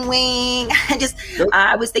chicken wing.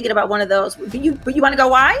 I was thinking about one of those. But you want to go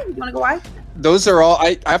Y? You want to go Y? Those are all.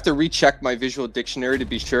 I have to recheck my visual dictionary to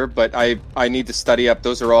be sure, but I need to study up.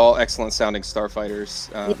 Those are all excellent sounding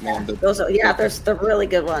starfighters. Man, they're really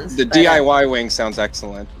good ones. The DIY wing sounds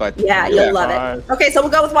excellent, but you'll love it. Okay, so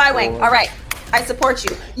we'll go with Y wing. All right, I support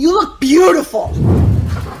you. You look beautiful.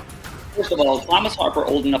 First of all, is Thomas Harper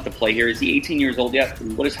old enough to play here? Is he 18 years old yet?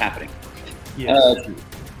 What is happening? Yes.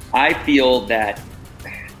 I feel that,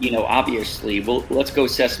 obviously, let's go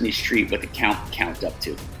Sesame Street with the count up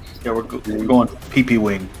to. Yeah, we're going PP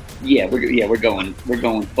wing. Yeah, we're going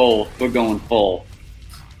full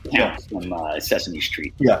count from Sesame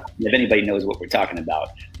Street. Yeah. If anybody knows what we're talking about,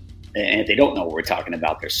 and if they don't know what we're talking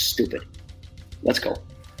about, they're stupid. Let's go.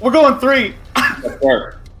 We're going 3.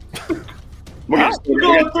 We're going 3.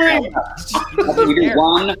 We do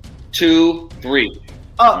 1, 2, 3.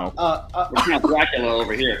 We're count Dracula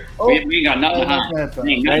over here. We ain't got nothing behind.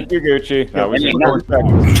 Thank you, Gucci. That was your 4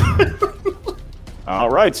 seconds.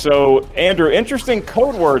 All right, so Andrew, interesting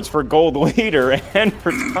code words for Gold Leader and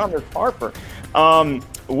for Thomas Harper.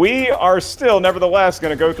 We are still, nevertheless,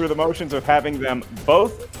 going to go through the motions of having them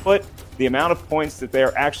both put the amount of points that they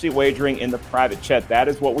are actually wagering in the private chat. That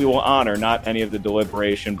is what we will honor, not any of the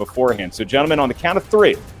deliberation beforehand. So, gentlemen, on the count of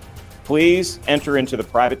 3, please enter into the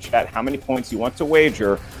private chat how many points you want to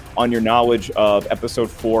wager on your knowledge of Episode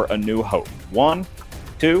 4, A New Hope. 1,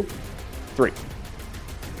 2, 3.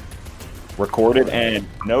 Recorded and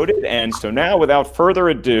noted. And so now, without further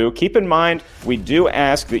ado, keep in mind, we do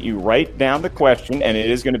ask that you write down the question, and it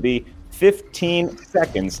is going to be 15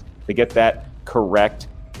 seconds to get that correct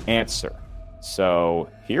answer. So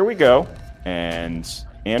here we go, and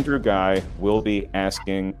Andrew Guy will be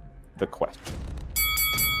asking the question.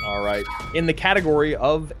 All right. In the category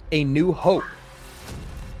of A New Hope.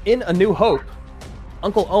 In A New Hope,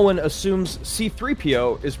 Uncle Owen assumes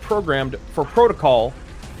C-3PO is programmed for protocol,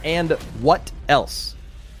 and what else?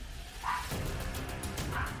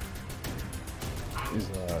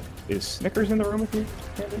 Is Snickers in the room with you?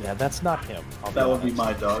 Yeah, that's not him. That would be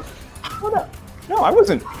my dog. Oh, no, I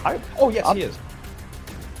wasn't. He is.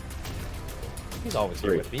 He's always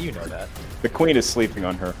here with me. You know that. The queen is sleeping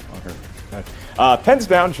on her. Pens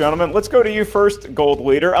down, gentlemen. Let's go to you first, Gold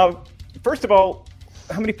Leader. First of all,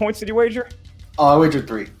 how many points did you wager? I wagered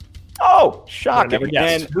 3. Oh, shocking.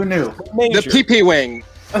 And who knew? The PP wing.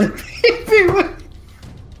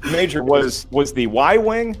 Major was the Y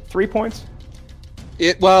wing 3 points?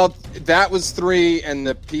 Well, that was 3, and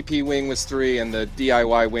the PP wing was 3, and the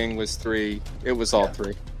DIY wing was 3. It was all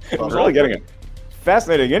 3. I'm really getting a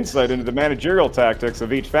fascinating insight into the managerial tactics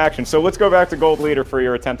of each faction. So let's go back to Gold Leader for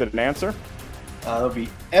your attempted answer. That'll be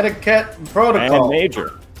etiquette and protocol. And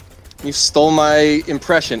Major. You stole my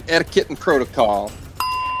impression. Etiquette and protocol.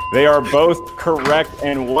 They are both correct,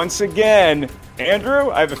 and once again, Andrew,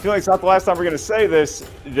 I have a feeling it's not the last time we're going to say this.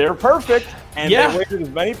 They're perfect, and they wasted as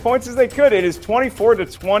many points as they could. It is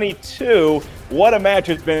 24-22. What a match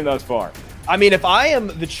it's been thus far. I mean, if I am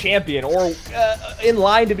the champion or in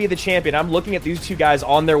line to be the champion, I'm looking at these two guys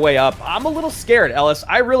on their way up. I'm a little scared, Ellis.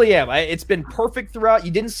 I really am. It's been perfect throughout.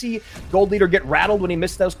 You didn't see Gold Leader get rattled when he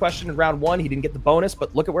missed those questions in round 1. He didn't get the bonus,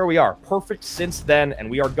 but look at where we are. Perfect since then, and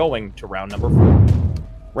we are going to round number 4.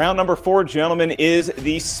 Round number 4, gentlemen, is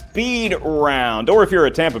the speed round. Or if you're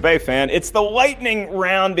a Tampa Bay fan, it's the lightning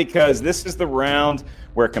round, because this is the round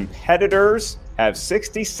where competitors have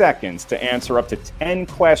 60 seconds to answer up to 10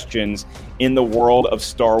 questions in the world of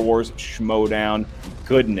Star Wars Schmodown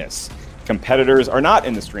goodness. Competitors are not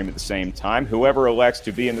in the stream at the same time. Whoever elects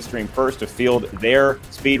to be in the stream first to field their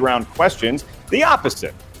speed round questions, the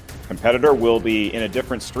opposite competitor will be in a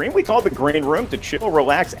different stream we call the green room to chill,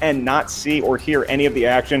 relax, and not see or hear any of the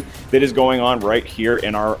action that is going on right here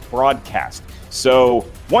in our broadcast. So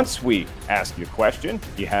once we ask you a question,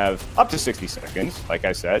 you have up to 60 seconds, like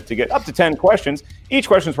I said, to get up to 10 questions. Each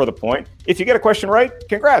question is worth a point. If you get a question right,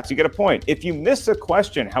 congrats, you get a point. If you miss a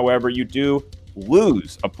question, however, you do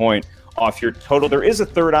lose a point off your total. There is a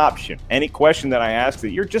third option. Any question that I ask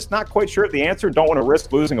that you're just not quite sure of the answer, don't want to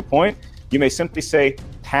risk losing a point, you may simply say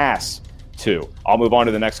pass to. I'll move on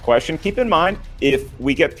to the next question. Keep in mind, if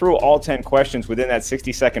we get through all 10 questions within that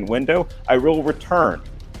 60-second window, I will return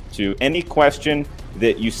to any question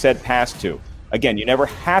that you said pass to. Again, you never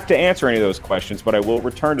have to answer any of those questions, but I will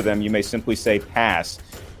return to them. You may simply say pass,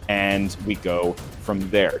 and we go from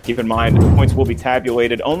there. Keep in mind, points will be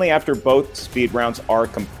tabulated only after both speed rounds are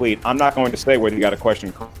complete. I'm not going to say whether you got a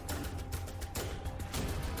question correct.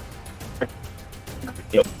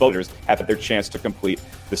 Voters have their chance to complete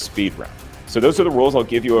the speed round. So those are the rules. I'll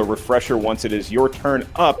give you a refresher once it is your turn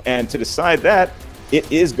up. And to decide that,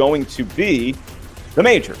 it is going to be the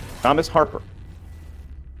Major, Thomas Harper.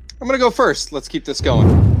 I'm going to go first. Let's keep this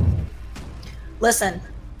going. Listen,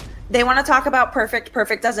 they want to talk about perfect.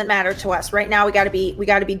 Perfect doesn't matter to us. Right now, we got to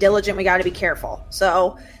be diligent. We got to be careful.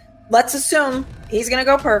 So let's assume he's going to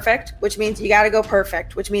go perfect, which means you got to go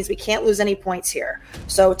perfect, which means we can't lose any points here.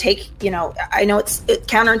 So I know it's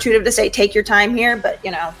counterintuitive to say take your time here, but,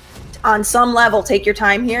 on some level, take your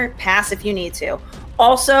time here. Pass if you need to.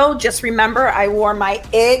 Also, just remember, I wore my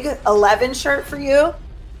IG 11 shirt for you.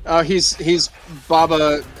 He's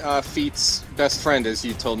Baba Fett's best friend, as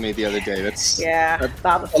you told me the other day. That's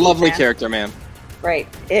Baba a lovely character, man. Right,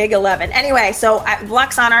 IG 11. Anyway, so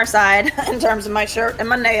luck's on our side in terms of my shirt and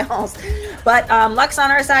my nails, but luck's on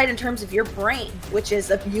our side in terms of your brain, which is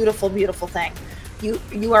a beautiful, beautiful thing.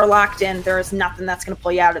 You are locked in. There is nothing that's going to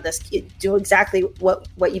pull you out of this. You do exactly what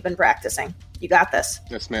you've been practicing. You got this.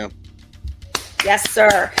 Yes, ma'am. Yes,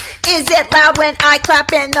 sir. Is it loud when I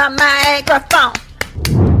clap in the microphone?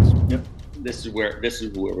 Yep. This is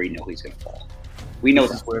where we know he's going to fall. We know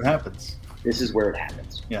this is where it happens. This is where it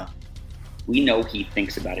happens. Yeah. We know he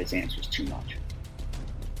thinks about his answers too much.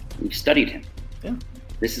 We've studied him. Yeah.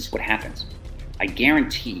 This is what happens. I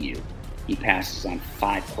guarantee you he passes on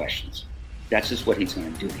 5 questions. That's just what he's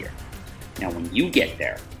going to do here. Now, when you get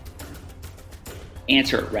there,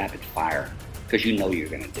 answer it rapid fire because you know you're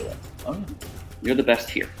going to do it. Oh, yeah. You're the best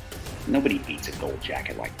here. Nobody beats a gold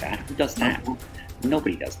jacket like that. Who does that?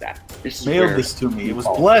 Nobody does that. This is mailed this to me. It was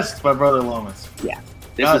blessed by Brother Lomas. Yeah.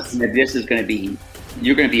 This is going to be,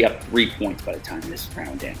 you're going to be up 3 points by the time this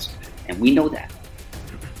round ends. And we know that.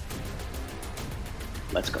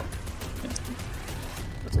 Let's go.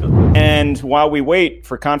 And while we wait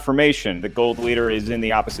for confirmation, the Gold Leader is in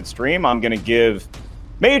the opposite stream. I'm going to give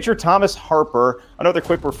Major Thomas Harper another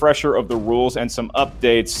quick refresher of the rules and some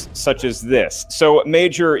updates such as this. So,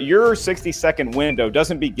 Major, your 60-second window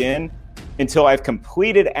doesn't begin until I've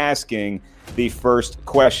completed asking the first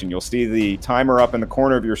question. You'll see the timer up in the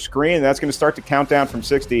corner of your screen, and that's going to start to count down from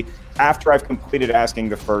 60 after I've completed asking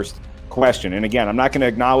the first question. And again, I'm not going to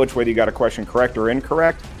acknowledge whether you got a question correct or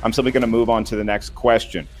incorrect. I'm simply going to move on to the next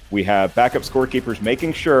question. We have backup scorekeepers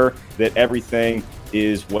making sure that everything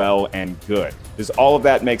is well and good. Does all of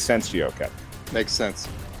that make sense to you, okay? Makes sense.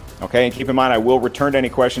 Okay, and keep in mind, I will return to any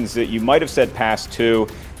questions that you might have said pass to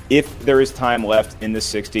if there is time left in the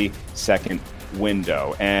 60-second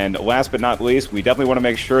window. And last but not least, we definitely want to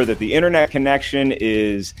make sure that the internet connection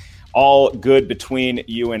is all good between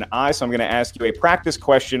you and I. So I'm going to ask you a practice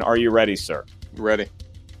question. Are you ready, sir? Ready.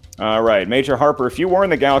 All right. Major Harper, if you were in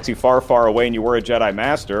the galaxy far, far away and you were a Jedi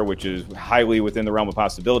Master, which is highly within the realm of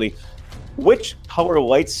possibility, which color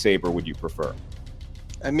lightsaber would you prefer?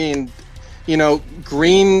 I mean, you know,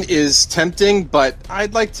 green is tempting, but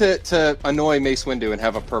I'd like to annoy Mace Windu and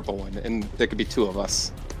have a purple one, and there could be two of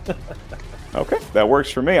us. Okay, that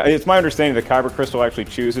works for me. It's my understanding that Kyber Crystal actually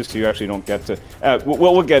chooses, so you actually don't get to...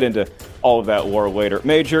 we'll get into all of that lore later.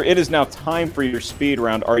 Major, it is now time for your speed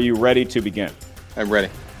round. Are you ready to begin? I'm ready.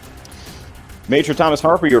 Major Thomas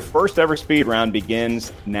Harper, your first ever speed round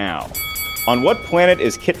begins now. On what planet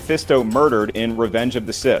is Kit Fisto murdered in Revenge of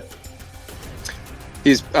the Sith?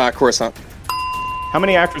 He's Coruscant. How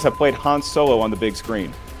many actors have played Han Solo on the big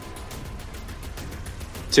screen?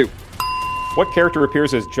 2. What character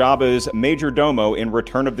appears as Jabba's Major Domo in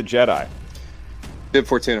Return of the Jedi? Bib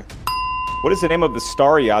Fortuna. What is the name of the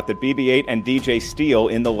star yacht that BB-8 and DJ steal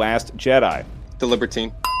in The Last Jedi? The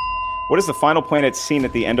Libertine. What is the final planet seen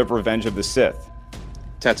at the end of Revenge of the Sith?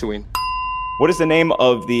 Tatooine. What is the name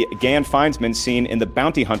of the Gan Findsman seen in the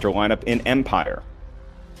Bounty Hunter lineup in Empire?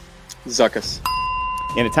 Zuckuss.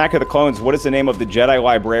 In Attack of the Clones, what is the name of the Jedi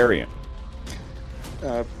Librarian?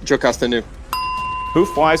 Jocasta Nu. Who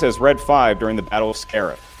flies as Red 5 during the Battle of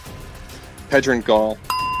Scarif? Pedron Gall.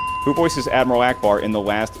 Who voices Admiral Akbar in The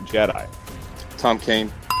Last Jedi? Tom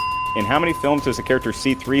Kane. In how many films does the character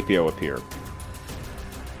C-3PO appear?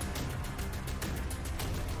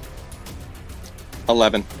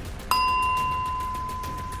 11.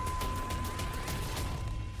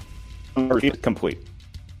 Complete.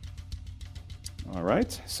 All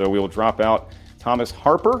right, so we will drop out Thomas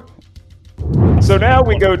Harper. So now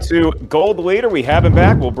we go to Gold Leader. We have him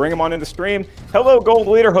back. We'll bring him on in the stream. Hello, Gold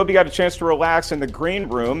Leader. Hope you got a chance to relax in the green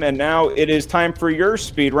room. And now it is time for your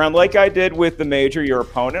speed round. Like I did with the Major, your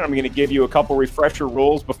opponent, I'm going to give you a couple refresher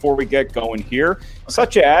rules before we get going here,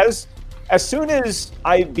 such as soon as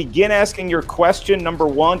I begin asking your question, number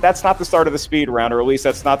 1, that's not the start of the speed round, or at least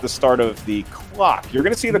that's not the start of the clock. You're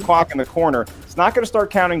going to see the clock in the corner. It's not going to start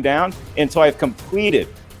counting down until I've completed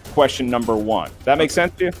question number 1. That make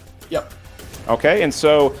sense to you? Yep. Okay, and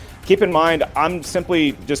so keep in mind, I'm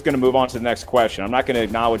simply just going to move on to the next question. I'm not going to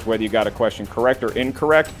acknowledge whether you got a question correct or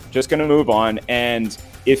incorrect. Just going to move on, and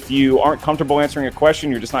if you aren't comfortable answering a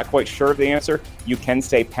question, you're just not quite sure of the answer, you can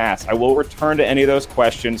say pass. I will return to any of those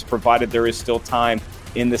questions, provided there is still time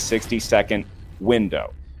in the 60-second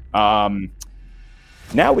window.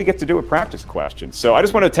 Now we get to do a practice question. So I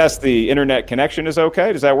just want to test the internet connection is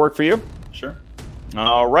okay. Does that work for you? Sure.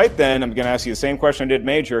 All right, then. I'm going to ask you the same question I did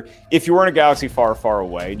Major. If you were in a galaxy far, far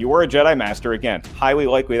away, and you were a Jedi Master, again, highly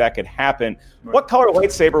likely that could happen, right, what color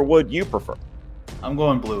lightsaber would you prefer? I'm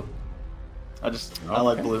going blue. I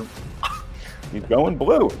like blue. You're going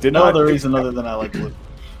blue. No other reason other than I like blue.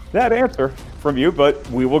 That answer from you, but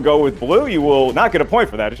we will go with blue. You will not get a point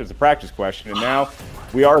for that. It's just a practice question. And now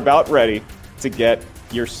we are about ready to get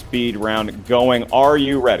your speed round going. Are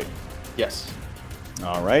you ready? Yes.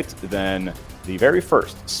 All right, then the very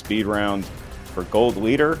first speed round for Gold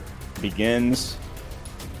Leader begins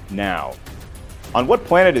now. On what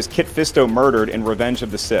planet is Kit Fisto murdered in Revenge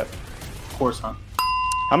of the Sith? Coruscant.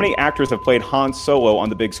 How many actors have played Han Solo on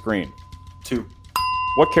the big screen? 2.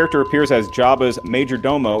 What character appears as Jabba's Major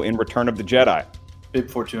Domo in Return of the Jedi? Bib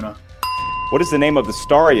Fortuna. What is the name of the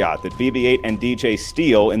star yacht that BB-8 and DJ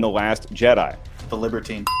steal in The Last Jedi? The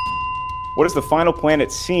Libertine. What is the final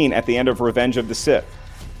planet seen at the end of Revenge of the Sith?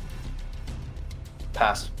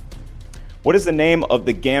 Pass. What is the name of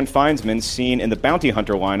the Gan Findsman seen in the Bounty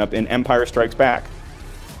Hunter lineup in Empire Strikes Back?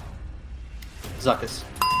 Zuckuss.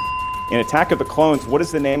 In Attack of the Clones, what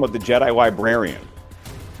is the name of the Jedi Librarian?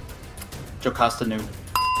 Jocasta Nu.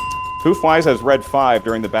 Who flies as Red 5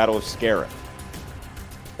 during the Battle of Scarif?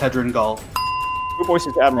 Pedron Gall. Who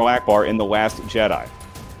voices Admiral Akbar in The Last Jedi?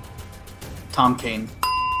 Tom Kane.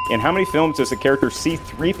 In how many films does the character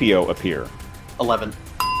C-3PO appear? 11.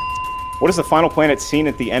 What is the final planet seen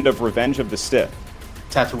at the end of Revenge of the Sith?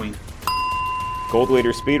 Tatooine. Gold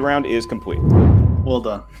Leader speed round is complete. Well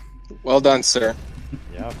done. Well done, sir.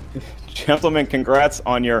 Yeah. Gentlemen, congrats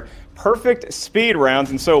on your perfect speed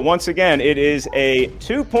rounds. And so once again, it is a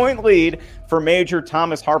 2-point lead for Major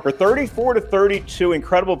Thomas Harper. 34-32.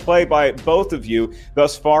 Incredible play by both of you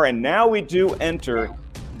thus far. And now we do enter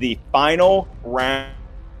the final round.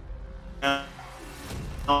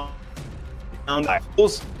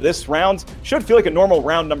 This round should feel like a normal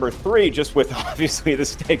round number 3, just with obviously the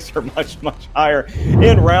stakes are much, much higher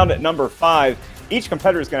in round number 5. Each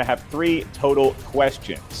competitor is going to have 3 total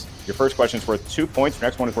questions. Your first question is worth 2 points. Your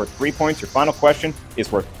next one is worth 3 points. Your final question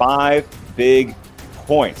is worth 5 big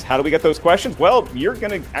points. How do we get those questions? Well, you're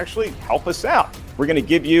going to actually help us out. We're going to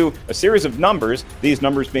give you a series of numbers, these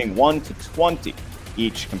numbers being 1 to 20.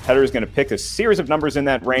 Each competitor is going to pick a series of numbers in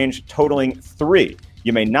that range, totaling 3.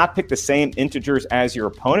 You may not pick the same integers as your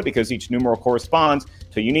opponent because each numeral corresponds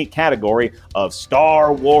to a unique category of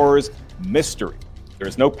Star Wars mystery. There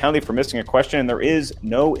is no penalty for missing a question, and there is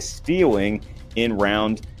no stealing in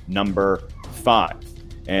round number 5.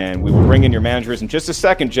 And we will bring in your managers in just a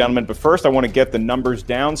second, gentlemen. But first, I want to get the numbers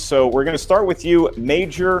down. So we're going to start with you,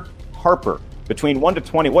 Major Harper. Between 1 to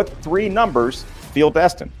 20, what 3 numbers feel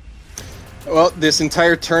destined? Well, this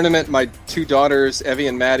entire tournament, my 2 daughters, Evie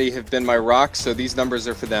and Maddie, have been my rocks, so these numbers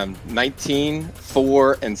are for them. 19,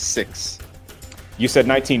 4, and 6. You said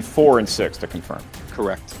 19, 4, and 6 to confirm.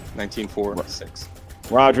 Correct. 19, 4, and 6.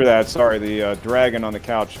 Roger that. Sorry, the dragon on the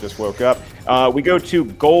couch just woke up. We go to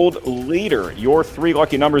Gold Leader. Your 3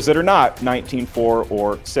 lucky numbers that are not 19, 4,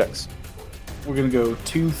 or 6. We're going to go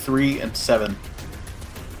 2, 3, and 7.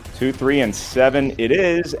 2, 3, and 7 it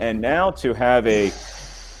is. And now to have a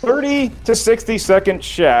 30 to 60 second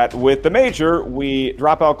chat with the Major, we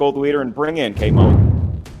drop out Gold Leader and bring in Kate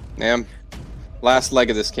Mullen. Ma'am, last leg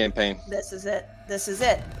of this campaign. This is it. This is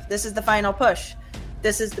it. This is the final push.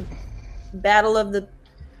 This is the battle of the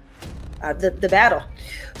battle.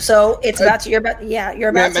 So it's about to. You're about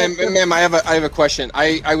to. Ma'am, I have a question.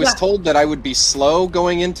 I was told that I would be slow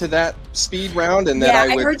going into that speed round, and that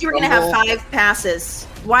I would. I heard you were going to have 5 passes.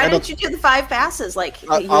 Why didn't you do the 5 passes?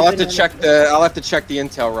 I'll have to check the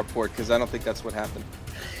intel report because I don't think that's what happened.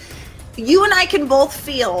 You and I can both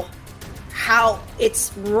feel how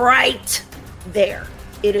it's right there.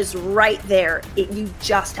 It is right there. You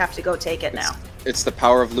just have to go take it now. It's the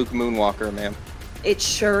power of Luke Moonwalker, ma'am. It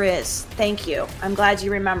sure is. Thank you. I'm glad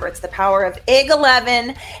you remember. It's the power of Ig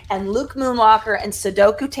 11 and Luke Moonwalker and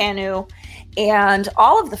Sudoku Tanu and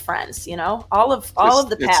all of the friends, all of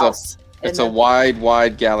the pals. It's a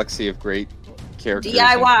wide galaxy of great characters.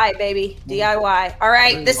 DIY, baby. DIY. All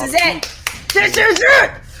right, this is it. This is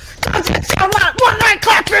it. One night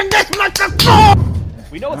clapping this microphone.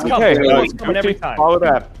 We know it's coming. It's coming every time. Follow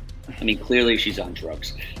that. I mean, clearly she's on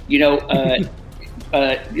drugs.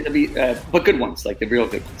 But good ones, like the real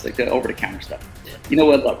good ones, like the over-the-counter stuff. You know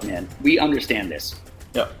what? Look, man, we understand this.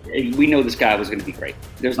 Yeah. We know this guy was going to be great.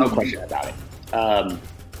 There's no question about it.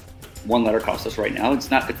 1 letter cost us right now. It's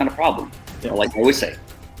not a problem. Yep. Like I always say,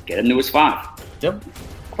 get him to his 5. Yep.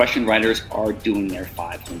 Question writers are doing their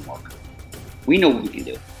 5 homework. We know what we can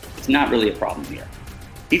do. It's not really a problem here.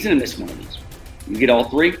 He's going to miss one of these. You get all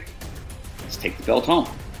 3, let's take the belt home.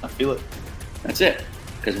 I feel it. That's it.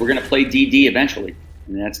 Because we're going to play DD eventually.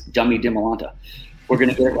 And that's Dummy Dimolanta. We're going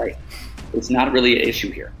to get it right. It's not really an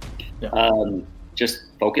issue here. Yeah. Just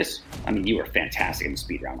focus. I mean, you were fantastic in the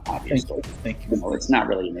speed round, obviously. Thank you. It's not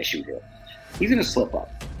really an issue here. He's going to slip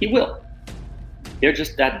up. He will. They're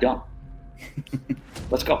just that dumb.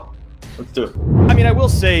 Let's go. Let's do it. I mean, I will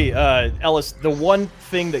say, Ellis, the one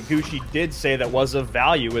thing that Gucci did say that was of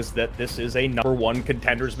value is that this is a number 1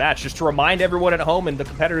 contenders match. Just to remind everyone at home and the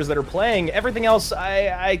competitors that are playing, everything else,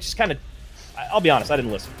 I just kind of, I'll be honest, I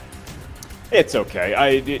didn't listen. It's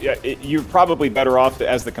okay. You're probably better off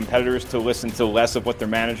as the competitors to listen to less of what their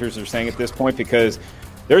managers are saying at this point because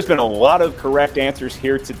there's been a lot of correct answers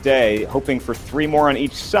here today. Hoping for 3 more on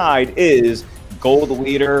each side is Gold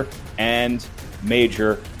Leader and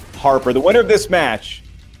Major Harper. The winner of this match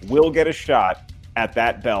will get a shot at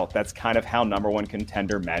that belt. That's kind of how number 1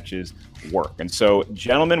 contender matches work. And so,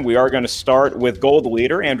 gentlemen, we are going to start with Gold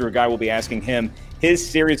Leader. Andrew Guy will be asking him his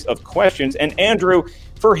series of questions. And Andrew,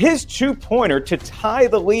 for his 2-pointer to tie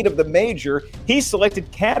the lead of the Major, he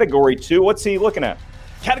selected Category 2. What's he looking at?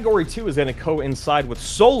 Category 2 is going to coincide with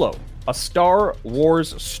Solo, a Star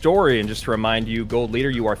Wars story. And just to remind you, Gold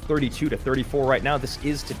Leader, you are 32 to 34 right now. This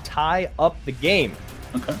is to tie up the game.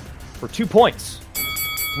 Okay. For 2 points,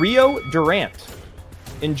 Rio Durant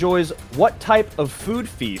enjoys what type of food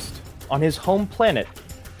feast on his home planet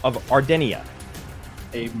of Ardennia?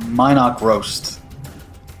 A Minoc roast.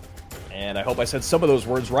 And I hope I said some of those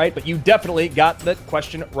words right, but you definitely got the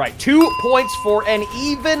question right. 2 points for an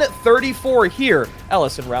even 34 here.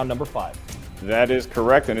 Ellis in round number 5. That is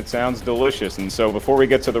correct, and it sounds delicious. And so before we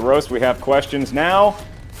get to the roast, we have questions now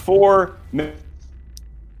for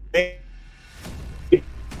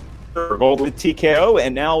Gold with TKO.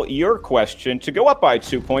 And now your question to go up by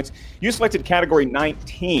 2 points. You selected category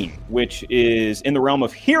 19, which is in the realm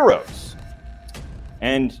of heroes.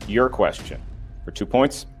 And your question for 2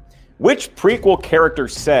 points. Which prequel character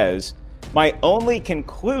says, "My only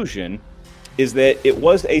conclusion is that it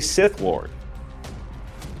was a Sith Lord.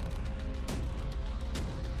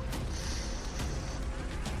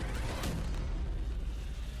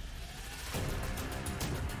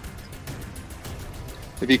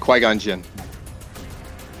 It'd be Qui-Gon Jinn.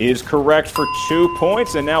 Is correct for 2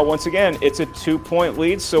 points, and now once again it's a 2-point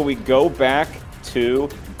lead, so we go back to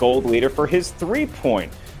Gold Leader for his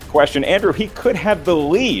 3-point question. Andrew, he could have the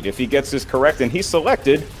lead if he gets this correct, and he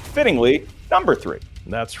selected, fittingly, number 3.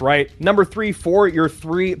 That's right. Number 3 for your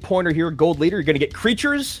 3-pointer here, Gold Leader. You're going to get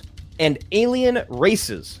creatures and alien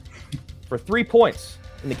races for 3 points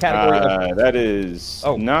in the category of... That is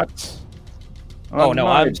not... Oh, no,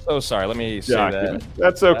 I'm so sorry. Let me say that.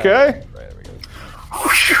 That's okay.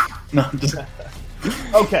 No, just...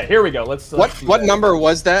 Okay, here we go. Let's. What number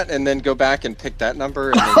was that? And then go back and pick that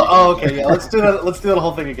number. And then Oh, okay, yeah. Let's do that. Let's do that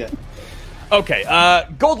whole thing again. Okay,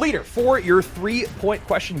 Gold Leader, for your 3-point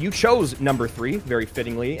question, you chose number 3, very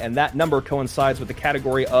fittingly, and that number coincides with the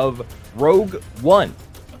category of Rogue One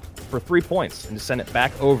for 3 points, and to send it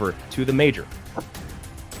back over to the Major.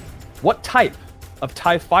 What type of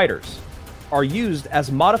TIE fighters are used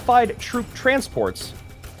as modified troop transports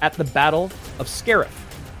at the Battle of Scarif?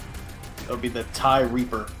 That would be the TIE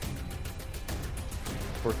Reaper.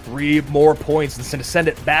 For 3 more points, and to send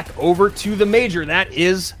it back over to the Major. That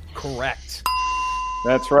is correct.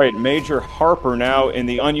 That's right. Major Harper now in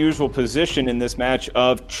the unusual position in this match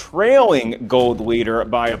of trailing Gold Leader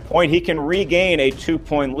by a point. He can regain a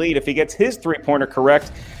 2-point lead if he gets his 3-pointer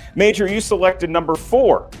correct. Major, you selected number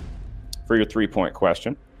 4 for your 3-point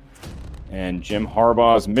question. And Jim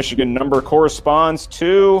Harbaugh's Michigan number corresponds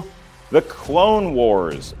to the Clone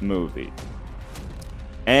Wars movie.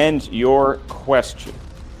 And your question,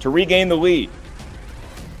 to regain the lead,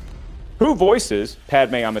 who voices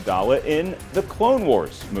Padme Amidala in the Clone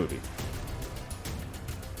Wars movie?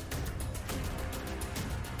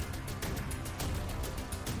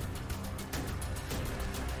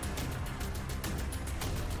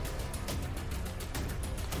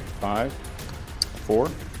 Five, 4.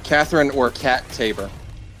 Catherine or Kat Tabor.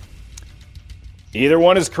 Either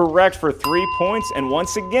one is correct for 3 points, and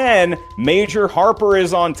once again, Major Harper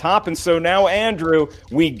is on top, and so now, Andrew,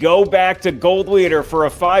 we go back to Gold Leader for a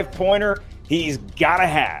 5-pointer he's gotta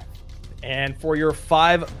have. And for your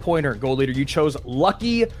 5-pointer, Gold Leader, you chose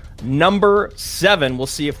lucky number 7. We'll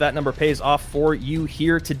see if that number pays off for you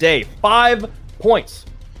here today. 5 points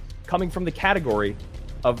coming from the category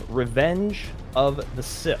of Revenge of the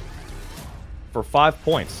Sith for 5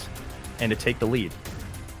 points and to take the lead.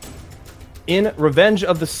 In Revenge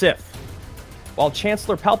of the Sith, while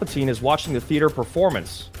Chancellor Palpatine is watching the theater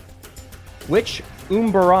performance, which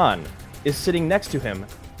Umbaran is sitting next to him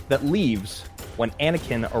that leaves when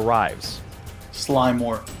Anakin arrives? Sly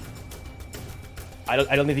Moore. I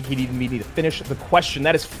don't think he'd even need to finish the question.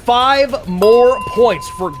 That is 5 more points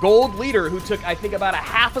for Gold Leader, who took, I think, about a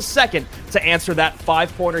half a second to answer that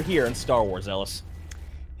 5-pointer here in Star Wars, Ellis.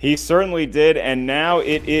 He certainly did, and now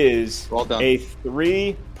it is well done. A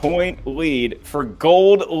 3-point lead for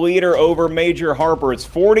Gold Leader over Major Harper. It's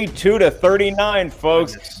 42-39,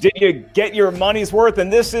 folks. Did you get your money's worth?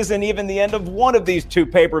 And this isn't even the end of one of these 2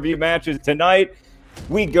 pay-per-view matches tonight.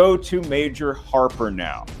 We go to Major Harper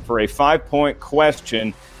now for a 5-point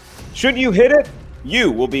question. Should you hit it,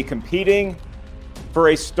 you will be competing for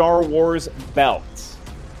a Star Wars belt.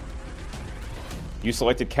 You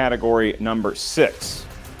selected category number 6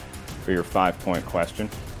 for your 5-point question.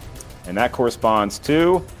 And that corresponds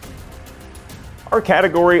to our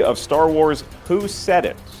category of Star Wars Who Said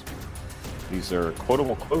It. These are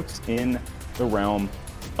quotable quotes in the realm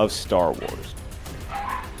of Star Wars.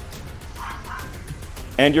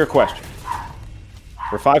 And your question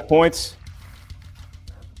for 5 points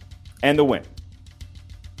and the win.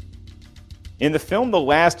 In the film The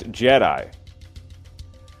Last Jedi,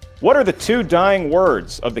 what are the 2 dying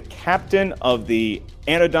words of the captain of the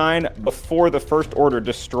Anodyne before the First Order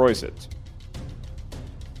destroys it?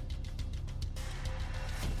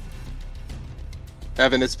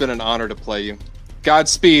 Evan, it's been an honor to play you.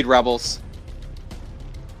 Godspeed, Rebels.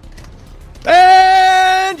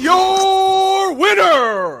 And your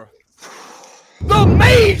winner, the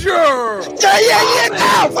Major!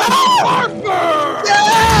 Harper!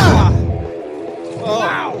 Yeah!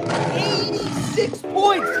 Wow. 86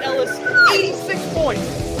 points, Ellis. 86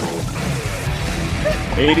 points.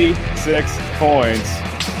 86 points.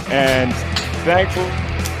 And thankfully,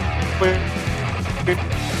 we're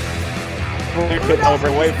getting over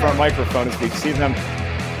away from our microphone as we see them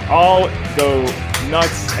all go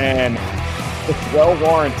nuts and well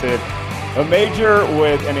warranted. A Major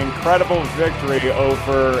with an incredible victory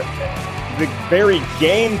over the very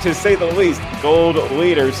game, to say the least, Gold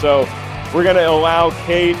Leader. So we're going to allow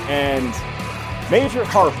Kate and Major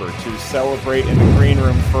Harper to celebrate in the green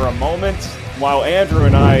room for a moment, while Andrew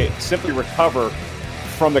and I simply recover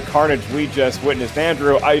from the carnage we just witnessed.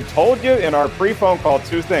 Andrew, I told you in our pre-phone call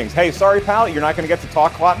 2 things. Hey, sorry, pal, you're not going to get to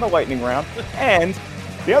talk a lot in the lightning round. And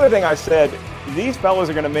the other thing I said, these fellas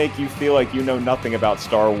are going to make you feel like you know nothing about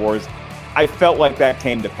Star Wars. I felt like that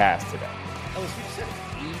came to pass today.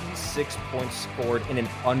 86 points scored in an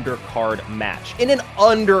undercard match.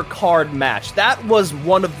 That was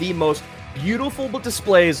one of the most beautiful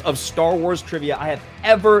displays of Star Wars trivia I have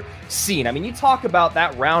ever seen. I mean, you talk about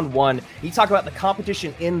that round 1, you talk about the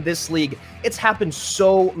competition in this league. It's happened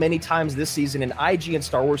so many times this season in IG and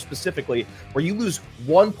Star Wars specifically, where you lose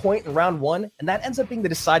 1 point in round 1, and that ends up being the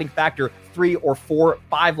deciding factor 3 or 4,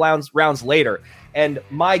 5 rounds later. And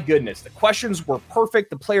my goodness, the questions were perfect.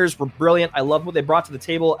 The players were brilliant. I love what they brought to the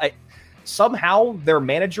table. Somehow their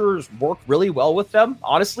managers worked really well with them.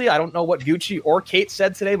 Honestly, I don't know what Gucci or Kate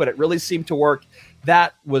said today, but it really seemed to work.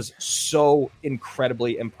 That was so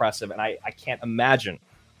incredibly impressive. And I can't imagine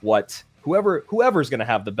what whoever's going to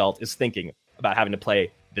have the belt is thinking about having to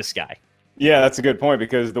play this guy. Yeah, that's a good point,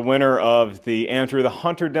 because the winner of the Andrew the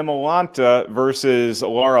Hunter Demolanta versus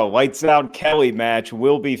Laura Lights Out Kelly match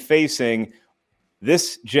will be facing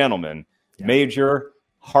this gentleman, Major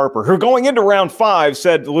Harper, who going into round 5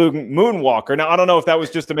 said Luke Moonwalker. Now, I don't know if that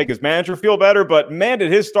was just to make his manager feel better, but man,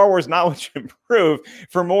 did his Star Wars knowledge improve.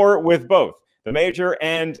 For more with both the Major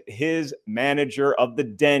and his manager of the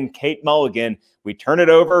Den, Kate Mulligan, we turn it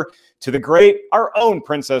over to the great, our own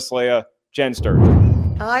Princess Leia, Jen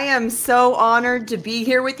Sturgeon. I am so honored to be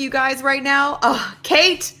here with you guys right now.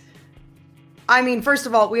 Kate, I mean, first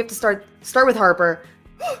of all, we have to start with Harper.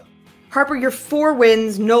 Harper, you're 4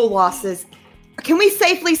 wins, no losses. Can we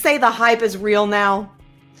safely say the hype is real now?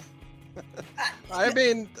 I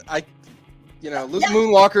mean, Luke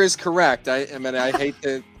Moonwalker is correct. I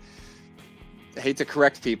hate to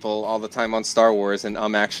correct people all the time on Star Wars, and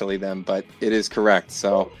I'm actually them, but it is correct.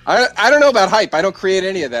 So I don't know about hype. I don't create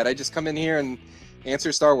any of that. I just come in here and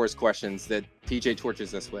answer Star Wars questions that PJ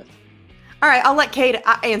tortures us with. All right, I'll let Kate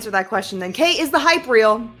answer that question then. Kate, is the hype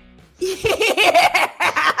real? Yeah.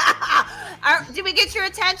 Did we get your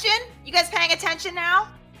attention? You guys paying attention now?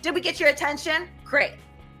 Did we get your attention? Great.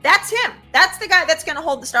 That's him. That's the guy that's going to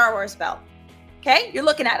hold the Star Wars belt. Okay? You're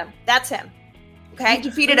looking at him. That's him. Okay? You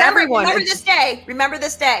defeated everyone. Remember this day. Remember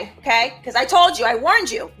this day. Okay? Because I told you. I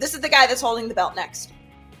warned you. This is the guy that's holding the belt next.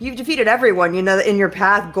 You've defeated everyone, in your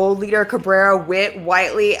path. Gold Leader, Cabrera, Witt,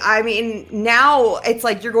 Whiteley. I mean, now it's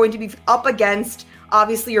like you're going to be up against,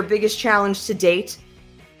 obviously, your biggest challenge to date.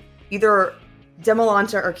 Either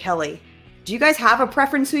Demolanta or Kelly. Do you guys have a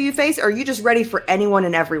preference who you face, or are you just ready for anyone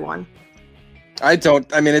and everyone? I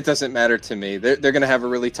don't. I mean, it doesn't matter to me. They're going to have a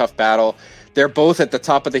really tough battle. They're both at the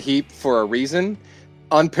top of the heap for a reason.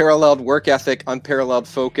 Unparalleled work ethic, unparalleled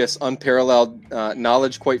focus, unparalleled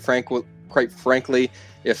knowledge, quite frankly,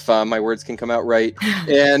 if my words can come out right.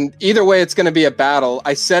 And either way, it's going to be a battle.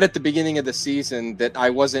 I said at the beginning of the season that I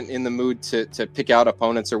wasn't in the mood to pick out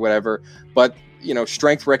opponents or whatever, but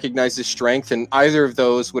strength recognizes strength, and either of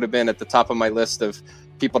those would have been at the top of my list of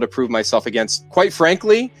people to prove myself against. Quite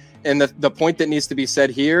frankly, and the point that needs to be said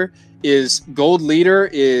here is Gold Leader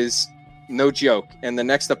is no joke, and the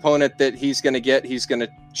next opponent that he's going to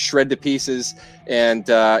shred to pieces. And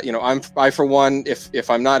I for one, if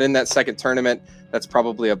I'm not in that second tournament, that's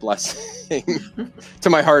probably a blessing to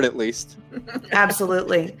my heart, at least.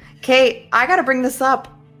 Absolutely. Kate, I got to bring this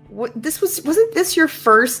up. Wasn't this your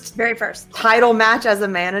very first title match as a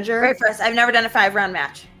manager? Very first. I've never done a 5-round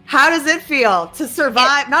match. How does it feel to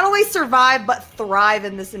survive, not only survive, but thrive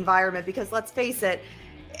in this environment? Because let's face it,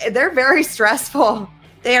 they're very stressful.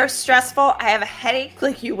 They are stressful. I have a headache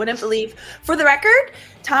like you wouldn't believe. For the record,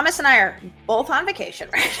 Thomas and I are both on vacation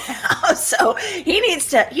right now, so he needs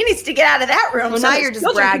to get out of that room. Well, so now you're just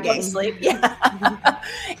bragging. Sleep. Yeah,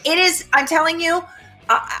 it is. I'm telling you.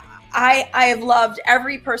 I have loved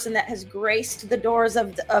every person that has graced the doors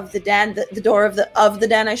of the den, the door of the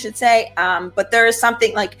den, I should say. But there is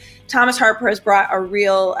something like Thomas Harper has brought a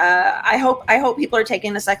real. I hope people are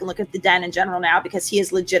taking a second look at the den in general now, because he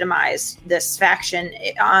has legitimized this faction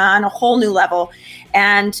on a whole new level.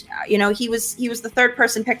 And he was the 3rd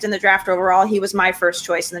person picked in the draft overall. He was my first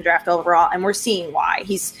choice in the draft overall, and we're seeing why.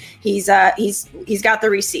 He's got the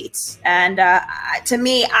receipts, and to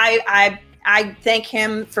me, I thank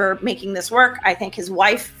him for making this work. I thank his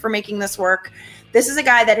wife for making this work. This is a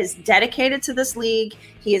guy that is dedicated to this league.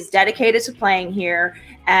 He is dedicated to playing here.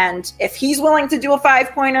 And if he's willing to do a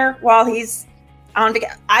 5-pointer while he's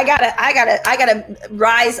I gotta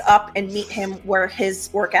rise up and meet him where his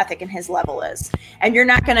work ethic and his level is. And you're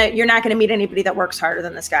not gonna meet anybody that works harder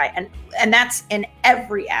than this guy. And that's in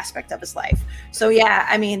every aspect of his life. So yeah,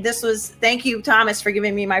 I mean, thank you, Thomas, for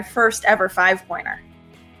giving me my first ever 5-pointer.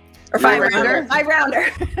 Or 5-rounder. 5-rounder.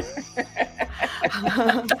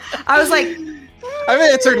 I was like, I've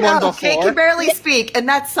answered one before. Kate can barely speak, and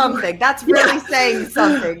that's something. That's really saying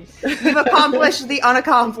something. You've accomplished the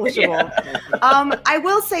unaccomplishable. I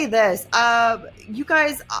will say this. You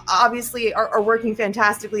guys obviously are working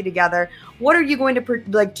fantastically together. What are you going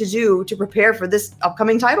to do to prepare for this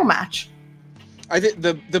upcoming title match? I think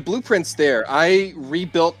the blueprint's there. I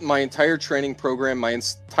rebuilt my entire training program, my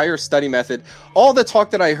entire study method. All the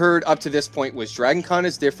talk that I heard up to this point was Dragon Con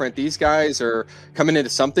is different. These guys are coming into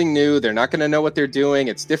something new. They're not going to know what they're doing.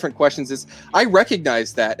 It's different questions. I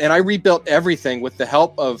recognize that, and I rebuilt everything with the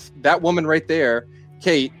help of that woman right there,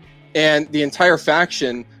 Kate, and the entire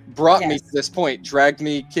faction brought me to this point, dragged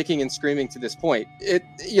me kicking and screaming to this point. It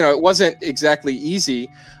wasn't exactly easy,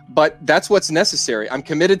 but that's what's necessary. I'm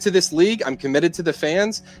committed to this league. I'm committed to the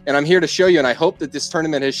fans, and I'm here to show you. And I hope that this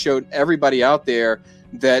tournament has showed everybody out there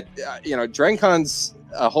that Dragon Con's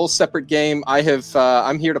a whole separate game.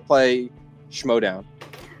 I'm here to play Schmodown.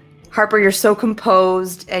 Harper, you're so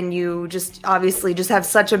composed, and you just obviously just have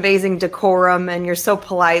such amazing decorum, and you're so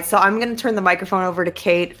polite. So I'm going to turn the microphone over to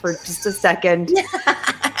Kate for just a second.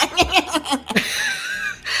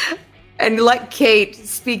 And let Kate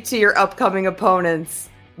speak to your upcoming opponents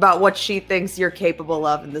about what she thinks you're capable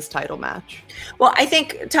of in this title match. Well, I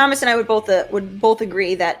think Thomas and I would both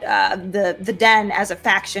agree that the Den as a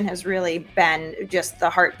faction has really been just the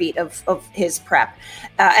heartbeat of his prep,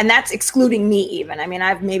 and that's excluding me even. I mean,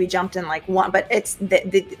 I've maybe jumped in like one, but it's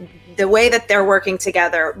the way that they're working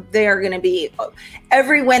together. They are going to be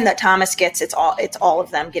every win that Thomas gets. It's all of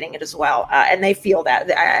them getting it as well, and they feel that.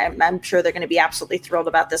 I'm sure they're going to be absolutely thrilled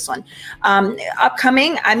about this one.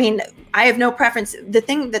 Upcoming, I mean, I have no preference. The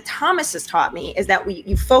thing that Thomas has taught me is that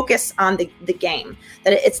you focus on the game,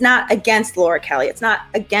 that it's not against Laura Kelly, it's not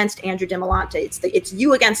against Andrew DiMolante, it's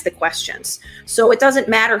you against the questions. So it doesn't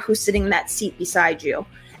matter who's sitting in that seat beside you.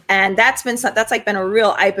 And that's been a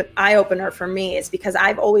real eye opener for me, is because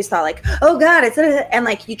I've always thought like, oh God, and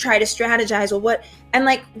like you try to strategize, well, what, and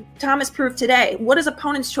like Thomas proved today, what does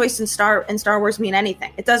opponent's choice in Star Wars mean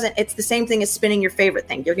anything? It doesn't. It's the same thing as spinning your favorite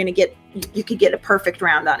thing. You could get a perfect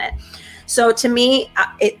round on it. So to me,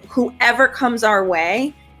 whoever comes our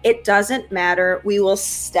way, it doesn't matter. We will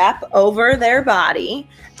step over their body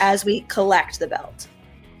as we collect the belt.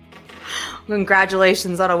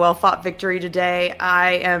 Congratulations on a well-fought victory today.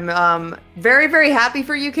 I am very, very happy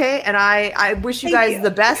for you, Kate, and I wish you guys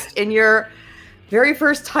the best in your very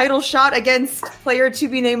first title shot against player to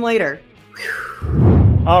be named later.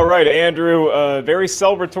 All right, Andrew, very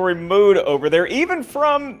celebratory mood over there, even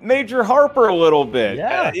from Major Harper a little bit.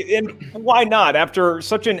 Yeah. And why not? After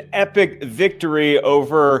such an epic victory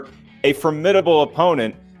over a formidable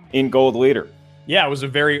opponent in Gold Leader. Yeah, it was a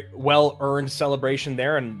very well-earned celebration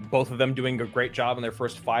there, and both of them doing a great job in their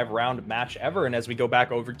first 5-round match ever. And as we go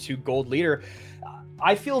back over to Gold Leader,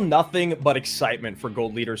 I feel nothing but excitement for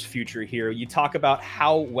Gold Leader's future here. You talk about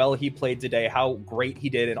how well he played today, how great he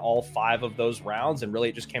did in all 5 of those rounds, and really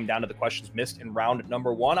it just came down to the questions missed in round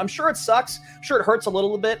number 1. I'm sure it sucks. I'm sure it hurts a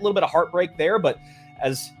little bit of heartbreak there, but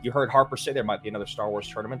as you heard Harper say, there might be another Star Wars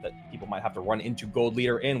tournament that people might have to run into Gold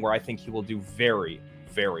Leader in, where I think he will do very,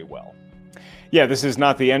 very well. Yeah, this is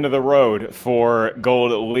not the end of the road for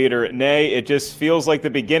Gold Leader. Nay, it just feels like the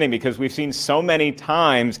beginning, because we've seen so many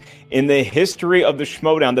times in the history of the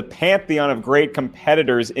Schmodown, the pantheon of great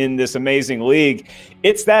competitors in this amazing league.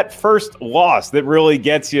 It's that first loss that really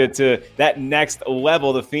gets you to that next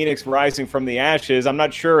level, the Phoenix rising from the ashes. I'm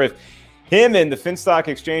not sure if him and the Finstock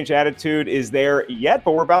Exchange attitude is there yet,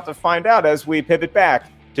 but we're about to find out as we pivot back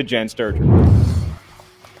to Jen Sturgeon.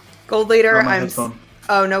 Gold Leader,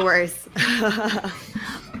 Oh, no worries.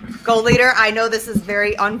 Gold Leader, I know this is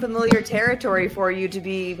very unfamiliar territory for you to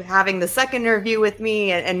be having the second interview with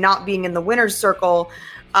me and not being in the winner's circle.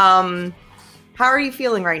 How are you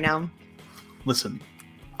feeling right now? Listen,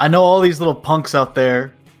 I know all these little punks out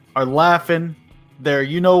there are laughing their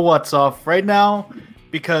you-know-what's off right now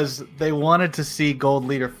because they wanted to see Gold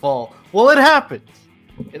Leader fall. Well, it happened.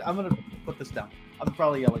 I'm going to put this down. I'm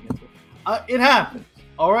probably yelling into it. It happened,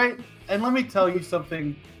 all right? And let me tell you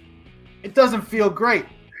something. It doesn't feel great.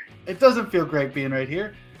 It doesn't feel great being right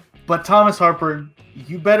here. But Thomas Harper,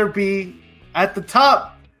 you better be at the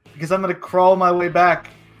top, because I'm going to crawl my way back.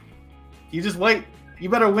 You just wait. You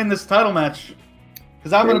better win this title match,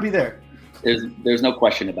 because I'm going to be there. There's no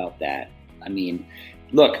question about that. I mean,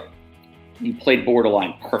 look, you played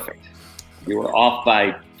borderline perfect. You were off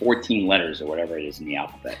by 14 letters or whatever it is in the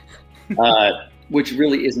alphabet, which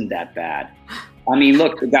really isn't that bad. I mean,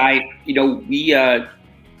 look, the guy,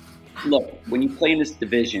 look, when you play in this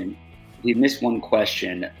division, you miss one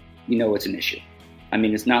question, it's an issue. I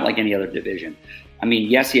mean, it's not like any other division. I mean,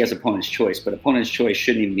 yes, he has opponent's choice, but opponent's choice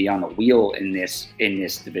shouldn't even be on the wheel in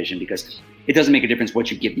this division because it doesn't make a difference what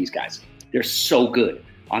you give these guys. They're so good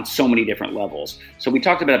on so many different levels. So we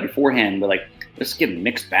talked about it beforehand. We're like, let's give a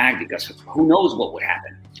mixed bag because who knows what would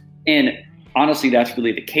happen. And honestly, that's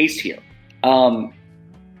really the case here.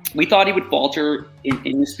 We thought he would falter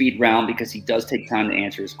in the speed round because he does take time to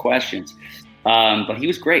answer his questions. But he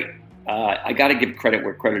was great. I got to give credit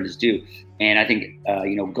where credit is due. And I think,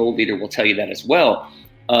 Gold Leader will tell you that as well.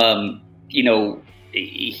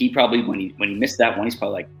 He probably, when he missed that one, he's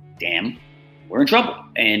probably like, damn, we're in trouble.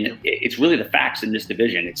 And it's really the facts in this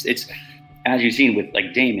division. It's as you've seen with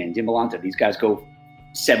like Damon, Dimbalanta, these guys go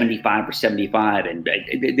 75 for 75 and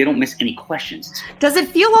they don't miss any questions. Does it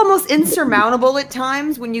feel almost insurmountable at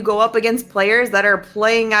times when you go up against players that are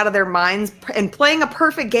playing out of their minds and playing a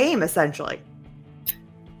perfect game, essentially?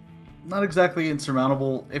 Not exactly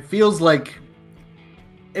insurmountable. It feels like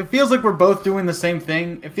we're both doing the same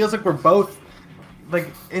thing. It feels like we're both like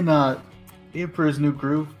in Emperor's New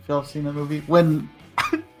Groove. If y'all have seen that movie, when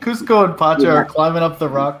Kuzco and Pacha are climbing up the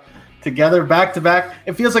rock together, back to back.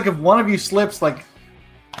 It feels like if one of you slips, like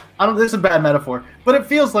this is a bad metaphor, but it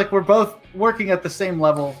feels like we're both working at the same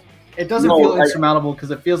level. It doesn't feel insurmountable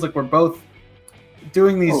because it feels like we're both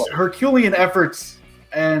doing these Herculean efforts,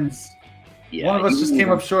 and one of us just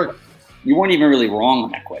came up short. You weren't even really wrong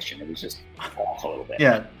on that question. It was just off a little bit.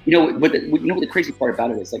 Yeah. What the crazy part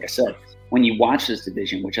about it is, like I said, when you watch this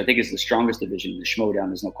division, which I think is the strongest division in the Schmodown,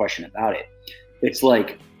 there's no question about it. It's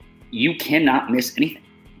like you cannot miss anything.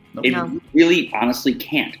 You really, honestly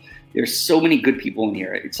can't. There's so many good people in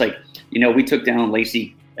here. It's like, we took down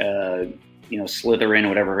Lacey, Slytherin,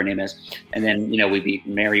 whatever her name is, and then we beat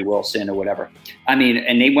Mary Wilson or whatever. I mean,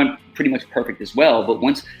 and they went pretty much perfect as well. But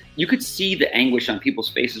once you could see the anguish on people's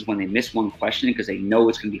faces when they miss one question because they know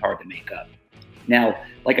it's going to be hard to make up. Now,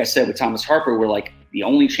 like I said with Thomas Harper, we're like, the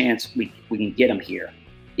only chance we can get him here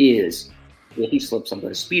is if he slips onto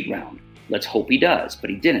the speed round. Let's hope he does, but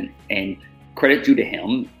he didn't. And credit due to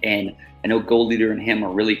him. And I know Gold Leader and him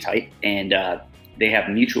are really tight, and they have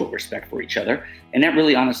mutual respect for each other. And that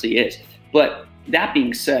really honestly is. But that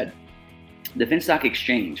being said, the Finstock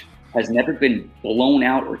Exchange has never been blown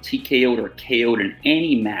out or TKO'd or KO'd in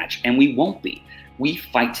any match, and we won't be. We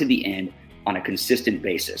fight to the end on a consistent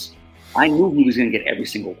basis. I knew he was going to get every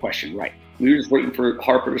single question right. We were just waiting for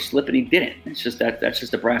Harper to slip, and he didn't. It's just that's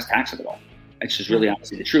just the brass tacks of it all. It's just really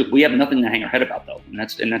honestly the truth. We have nothing to hang our head about though, and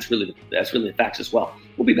that's really the facts as well.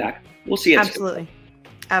 We'll be back. We'll see it.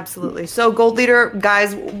 Absolutely. So, Gold Leader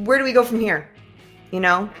guys, where do we go from here?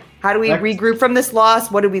 How do we regroup from this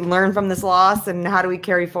loss? What did we learn from this loss, and how do we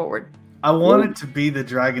carry forward? I wanted to be the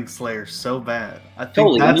Dragon Slayer so bad. I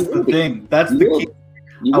think that's the thing. That's the key.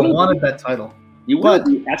 I wanted that title. You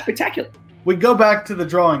would. That's spectacular. We go back to the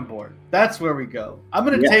drawing board. That's where we go. I'm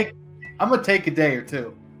gonna take a day or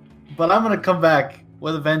two, but I'm gonna come back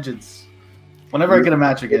with a vengeance whenever I get a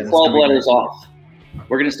match again. 12 letters off.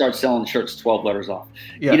 We're gonna start selling shirts 12 letters off.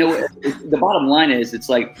 Yeah. The bottom line is, it's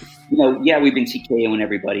like, we've been TKOing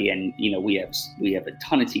everybody, and we have a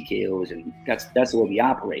ton of TKOs, and that's the way we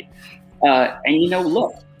operate. And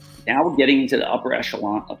look, now we're getting into the upper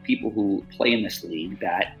echelon of people who play in this league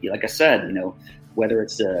that, like I said, whether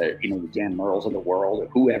it's the Dan Murrells of the world or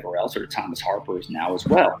whoever else, or Thomas Harper's now as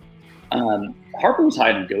well. Harper was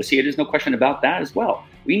high in the dossier. There's no question about that as well.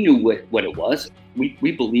 We knew what it was.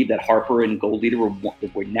 We believed that Harper and Gold Leader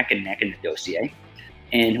were neck and neck in the dossier,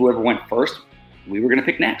 and whoever went first, we were going to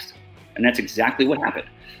pick next, and that's exactly what happened.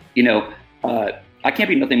 I can't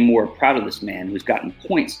be nothing more proud of this man who's gotten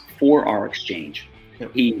points for our exchange.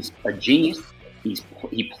 Yep. He's a genius.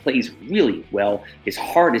 He plays really well. His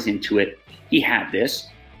heart is into it. He had this.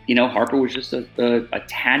 Harper was just a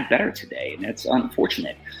tad better today, and that's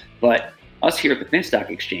unfortunate. But us here at the Finstock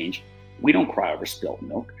Exchange, we don't cry over spilled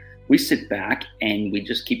milk. We sit back and we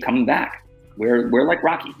just keep coming back. We're like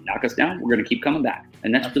Rocky. Knock us down, we're going to keep coming back,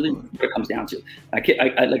 and that's really what it comes down to.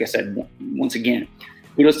 I like I said, once again,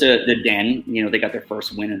 kudos to the Den. They got their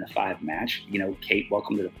first win in the 5 match. Kate,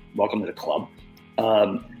 welcome to the club.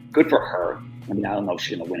 Good for her. I mean, I don't know if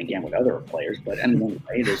she's going to win again with other players, but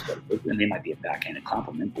it is what it is, and they might be a backhanded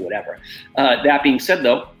compliment, but whatever. That being said,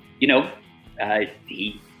 though,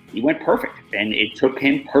 he went perfect, and it took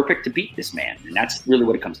him perfect to beat this man, and that's really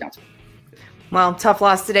what it comes down to. Well, tough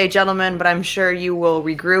loss today, gentlemen, but I'm sure you will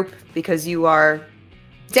regroup because you are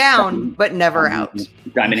Down, but never out.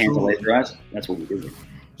 Diamond hands and laser eyes. That's what we do.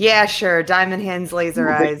 Yeah, sure. Diamond hands, laser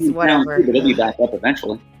eyes, whatever. But it'll be back up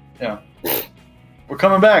eventually. Yeah. We're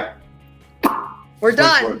coming back. We're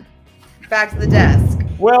done. Back to the desk.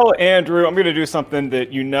 Well, Andrew, I'm going to do something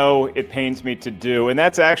that you know it pains me to do, and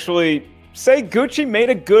that's actually say Gucci made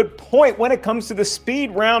a good point when it comes to the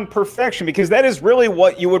speed round perfection, because that is really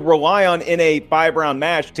what you would rely on in a 5-round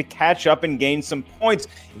match to catch up and gain some points.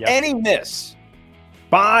 Yep. Any miss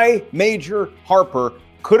by Major Harper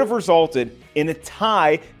could have resulted in a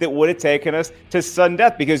tie that would have taken us to sudden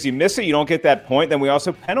death, because you miss it, you don't get that point. Then we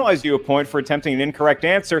also penalize you a point for attempting an incorrect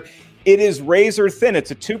answer. It is razor thin.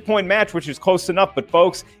 It's a 2-point match, which is close enough. But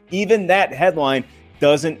folks, even that headline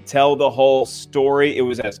doesn't tell the whole story. It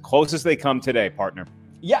was as close as they come today, partner.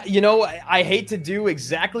 Yeah, I hate to do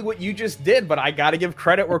exactly what you just did, but I got to give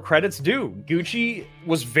credit where credit's due. Gucci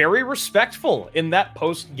was very respectful in that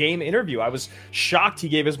post-game interview. I was shocked he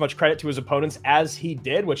gave as much credit to his opponents as he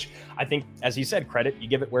did, which I think, as he said, credit, you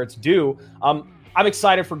give it where it's due. I'm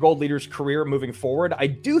excited for Gold Leader's career moving forward. I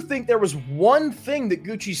do think there was one thing that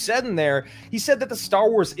Gucci said in there. He said that the Star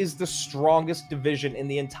Wars is the strongest division in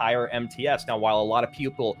the entire MTS. Now, while a lot of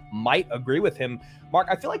people might agree with him, Mark,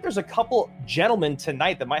 I feel like there's a couple gentlemen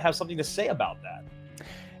tonight that might have something to say about that.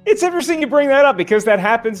 It's interesting you bring that up, because that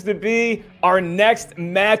happens to be our next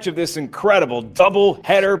match of this incredible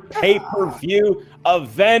double-header pay-per-view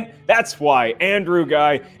event. That's why Andrew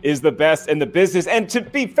Guy is the best in the business. And to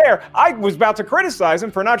be fair, I was about to criticize him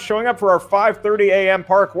for not showing up for our 5:30 a.m.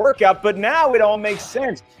 park workout, but now it all makes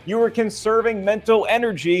sense. You were conserving mental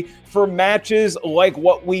energy for matches like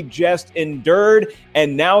what we just endured.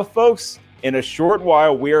 And now, folks, in a short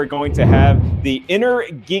while, we are going to have the Inner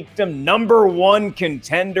Geekdom #1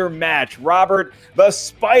 contender match. Robert the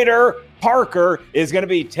Spider Parker is going to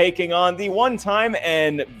be taking on the one-time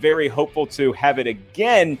and very hopeful to have it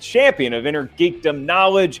again champion of Inner Geekdom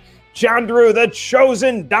knowledge, Chandru the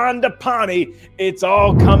Chosen Dandapani. It's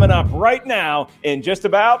all coming up right now in just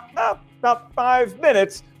about 5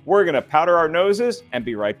 minutes. We're going to powder our noses and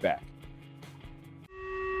be right back.